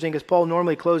 this is interesting because Paul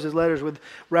normally closes letters with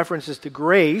references to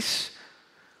grace,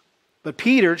 but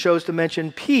Peter chose to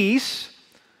mention peace,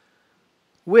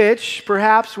 which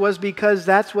perhaps was because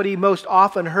that's what he most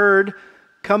often heard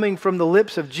coming from the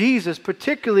lips of Jesus,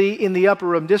 particularly in the upper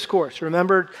room discourse.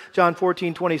 Remember John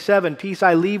 14:27, peace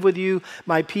I leave with you,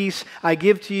 my peace I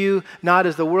give to you, not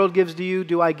as the world gives to you,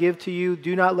 do I give to you.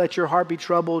 Do not let your heart be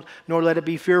troubled, nor let it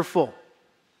be fearful.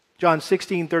 John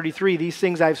 16:33, these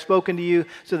things I have spoken to you,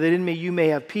 so that in me you may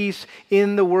have peace.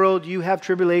 In the world you have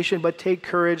tribulation, but take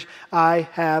courage, I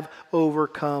have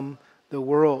overcome the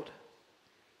world.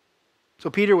 So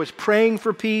Peter was praying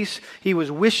for peace. He was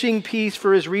wishing peace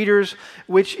for his readers,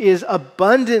 which is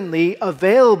abundantly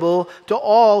available to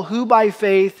all who by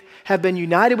faith have been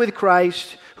united with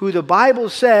Christ, who the Bible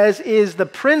says is the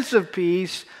Prince of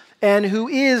Peace and who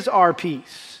is our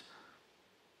peace.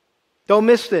 Don't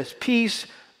miss this. Peace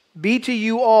be to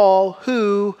you all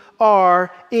who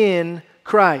are in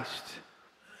Christ.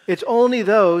 It's only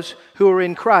those who are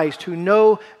in Christ, who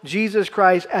know Jesus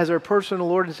Christ as their personal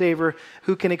Lord and Savior,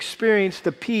 who can experience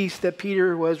the peace that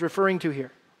Peter was referring to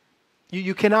here.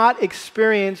 You cannot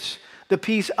experience the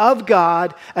peace of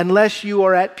God unless you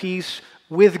are at peace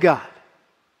with God.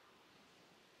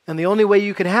 And the only way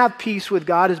you can have peace with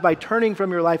God is by turning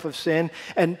from your life of sin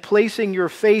and placing your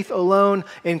faith alone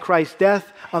in Christ's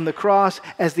death on the cross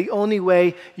as the only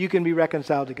way you can be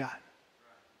reconciled to God.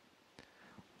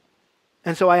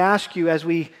 And so I ask you, as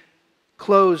we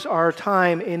close our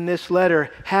time in this letter,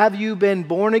 have you been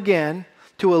born again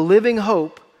to a living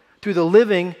hope through the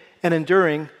living and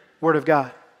enduring Word of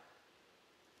God?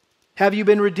 Have you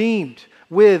been redeemed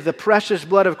with the precious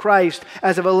blood of Christ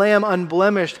as of a lamb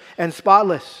unblemished and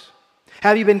spotless?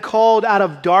 Have you been called out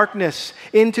of darkness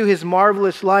into His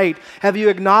marvelous light? Have you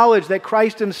acknowledged that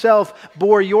Christ Himself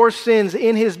bore your sins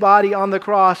in His body on the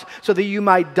cross so that you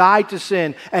might die to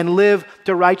sin and live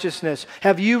to righteousness?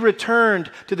 Have you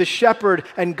returned to the shepherd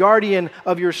and guardian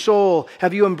of your soul?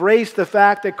 Have you embraced the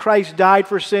fact that Christ died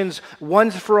for sins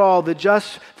once for all, the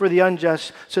just for the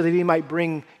unjust, so that He might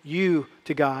bring you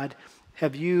to God?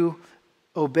 Have you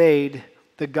obeyed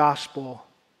the gospel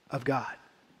of God?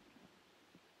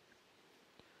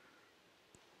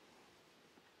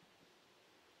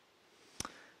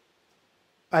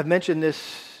 I've mentioned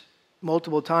this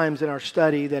multiple times in our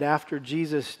study that after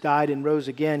Jesus died and rose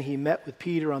again, He met with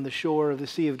Peter on the shore of the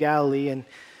Sea of Galilee. And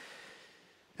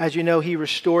as you know, He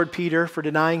restored Peter for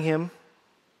denying Him.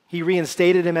 He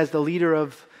reinstated him as the leader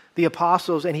of the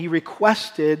apostles, and He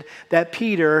requested that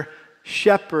Peter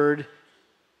shepherd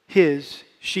His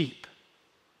sheep,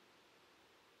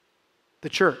 the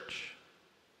church.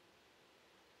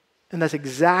 And that's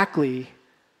exactly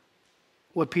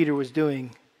what Peter was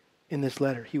doing in this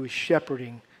letter. He was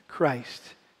shepherding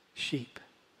Christ's sheep.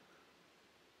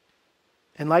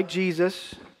 And like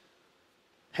Jesus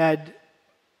had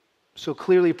so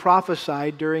clearly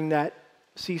prophesied during that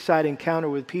seaside encounter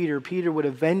with Peter, Peter would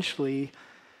eventually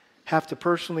have to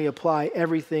personally apply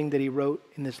everything that he wrote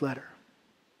in this letter.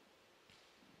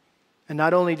 And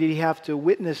not only did he have to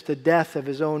witness the death of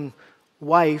his own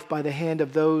wife by the hand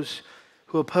of those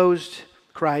who opposed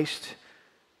Christ,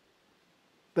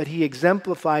 but he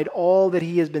exemplified all that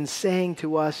he has been saying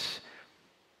to us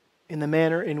in the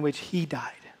manner in which he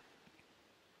died.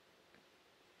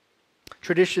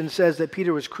 Tradition says that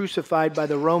Peter was crucified by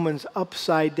the Romans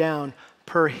upside down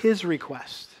per his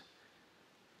request,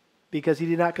 because he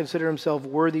did not consider himself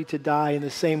worthy to die in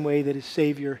the same way that his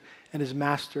Savior and his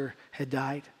Master had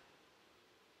died.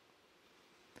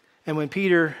 And when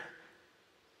Peter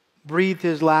breathed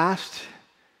his last,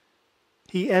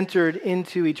 he entered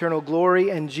into eternal glory,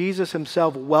 and Jesus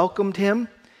himself welcomed him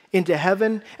into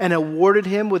heaven and awarded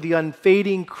him with the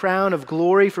unfading crown of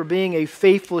glory for being a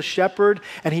faithful shepherd.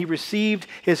 And he received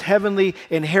his heavenly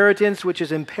inheritance, which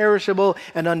is imperishable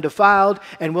and undefiled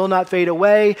and will not fade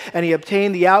away. And he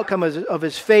obtained the outcome of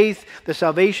his faith, the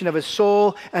salvation of his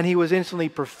soul. And he was instantly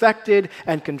perfected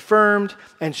and confirmed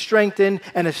and strengthened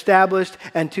and established.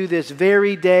 And to this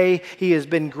very day, he has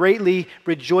been greatly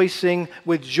rejoicing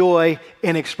with joy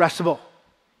inexpressible.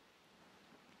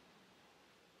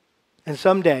 And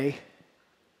someday,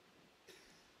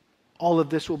 all of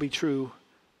this will be true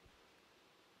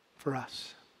for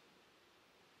us.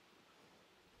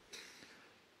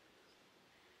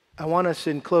 I want us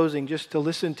in closing just to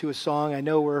listen to a song. I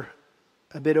know we're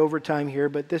a bit over time here,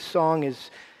 but this song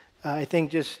is, I think,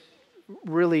 just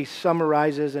really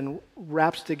summarizes and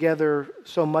wraps together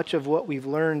so much of what we've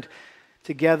learned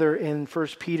together in 1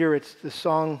 Peter. It's the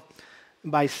song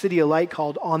by City of Light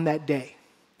called On That Day.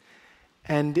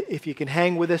 And if you can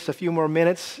hang with us a few more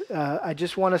minutes, I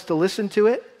just want us to listen to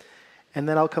it, and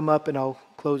then I'll come up and I'll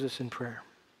close us in prayer.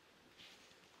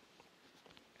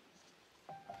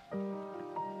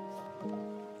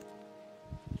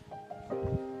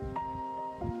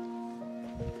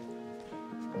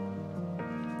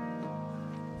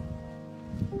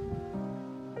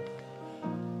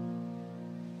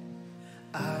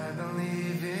 I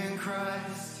believe in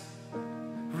Christ,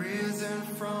 risen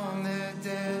from the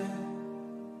dead.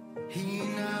 He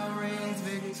now reigns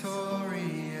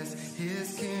victorious,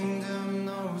 his kingdom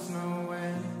knows no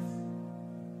end.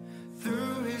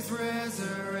 Through his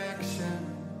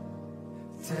resurrection,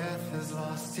 death has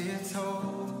lost its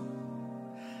hold.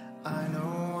 I know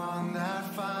on that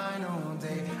final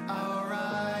day, I'll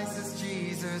rise as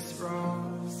Jesus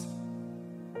rose.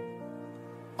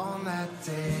 On that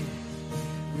day,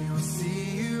 we will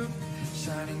see you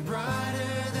shining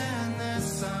brighter than the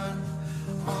sun.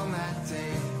 On that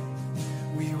day,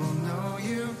 we will know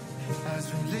you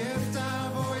as we lift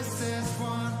our voices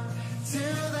one.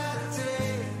 Till that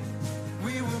day,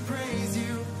 we will praise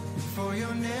you for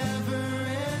your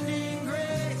never-ending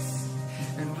grace.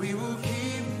 And we will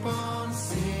keep on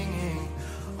singing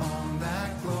on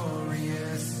that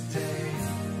glorious day.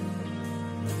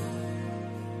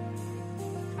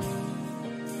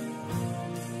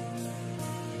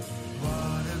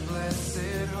 What a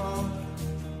blessed hope,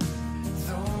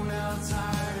 thrown out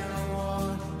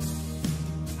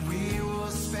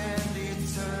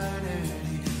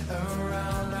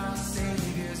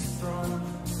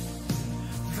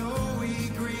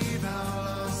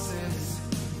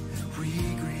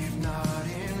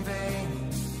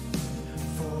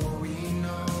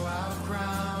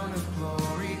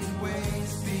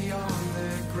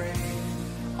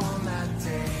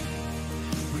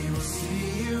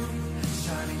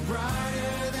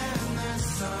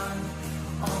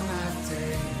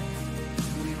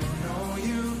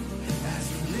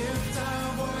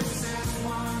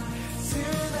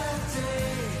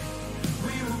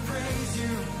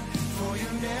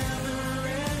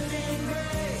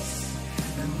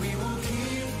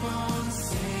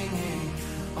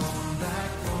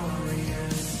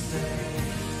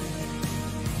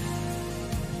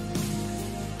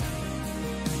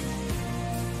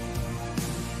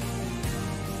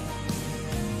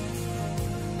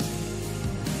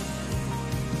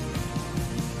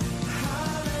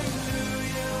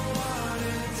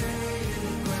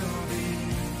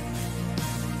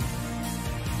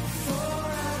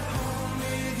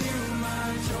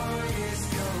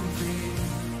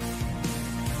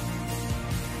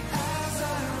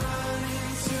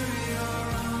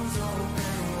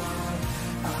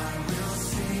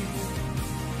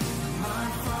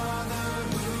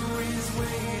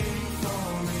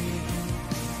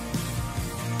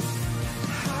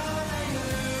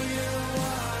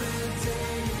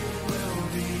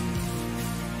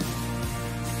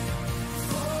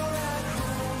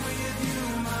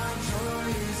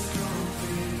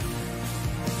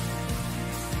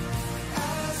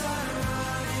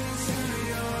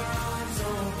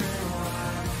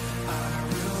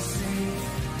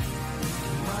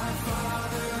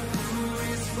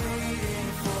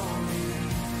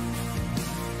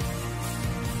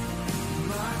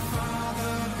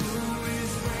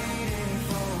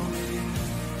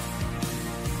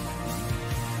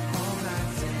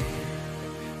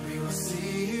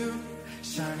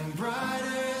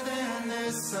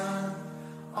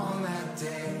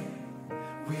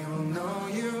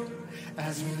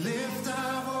lift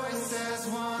our voice as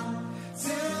one.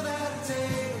 Till that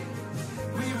day,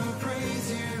 we will praise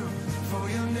you for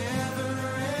your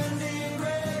never-ending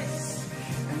grace.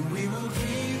 And we will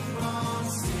keep on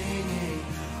singing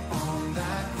on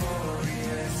that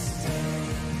glorious day.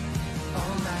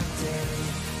 On that day,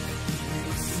 we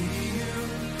will see you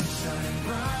shining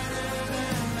brighter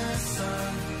than the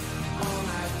sun. On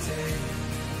that day,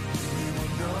 we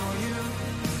will know you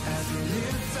as we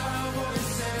lift our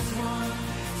voice as one.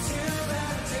 Till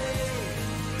that day,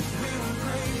 we will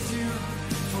praise you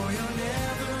for your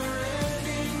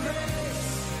never-ending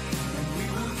grace. And we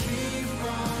will keep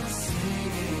on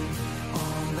singing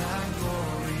on that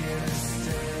glorious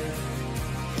day.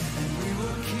 And we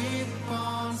will keep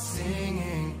on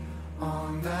singing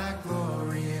on that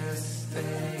glorious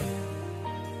day.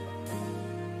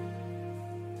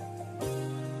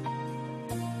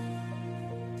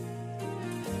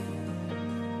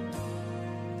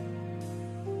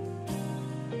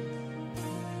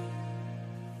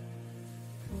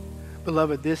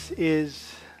 Beloved, this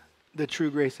is the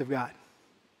true grace of God.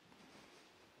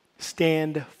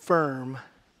 Stand firm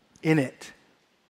in it.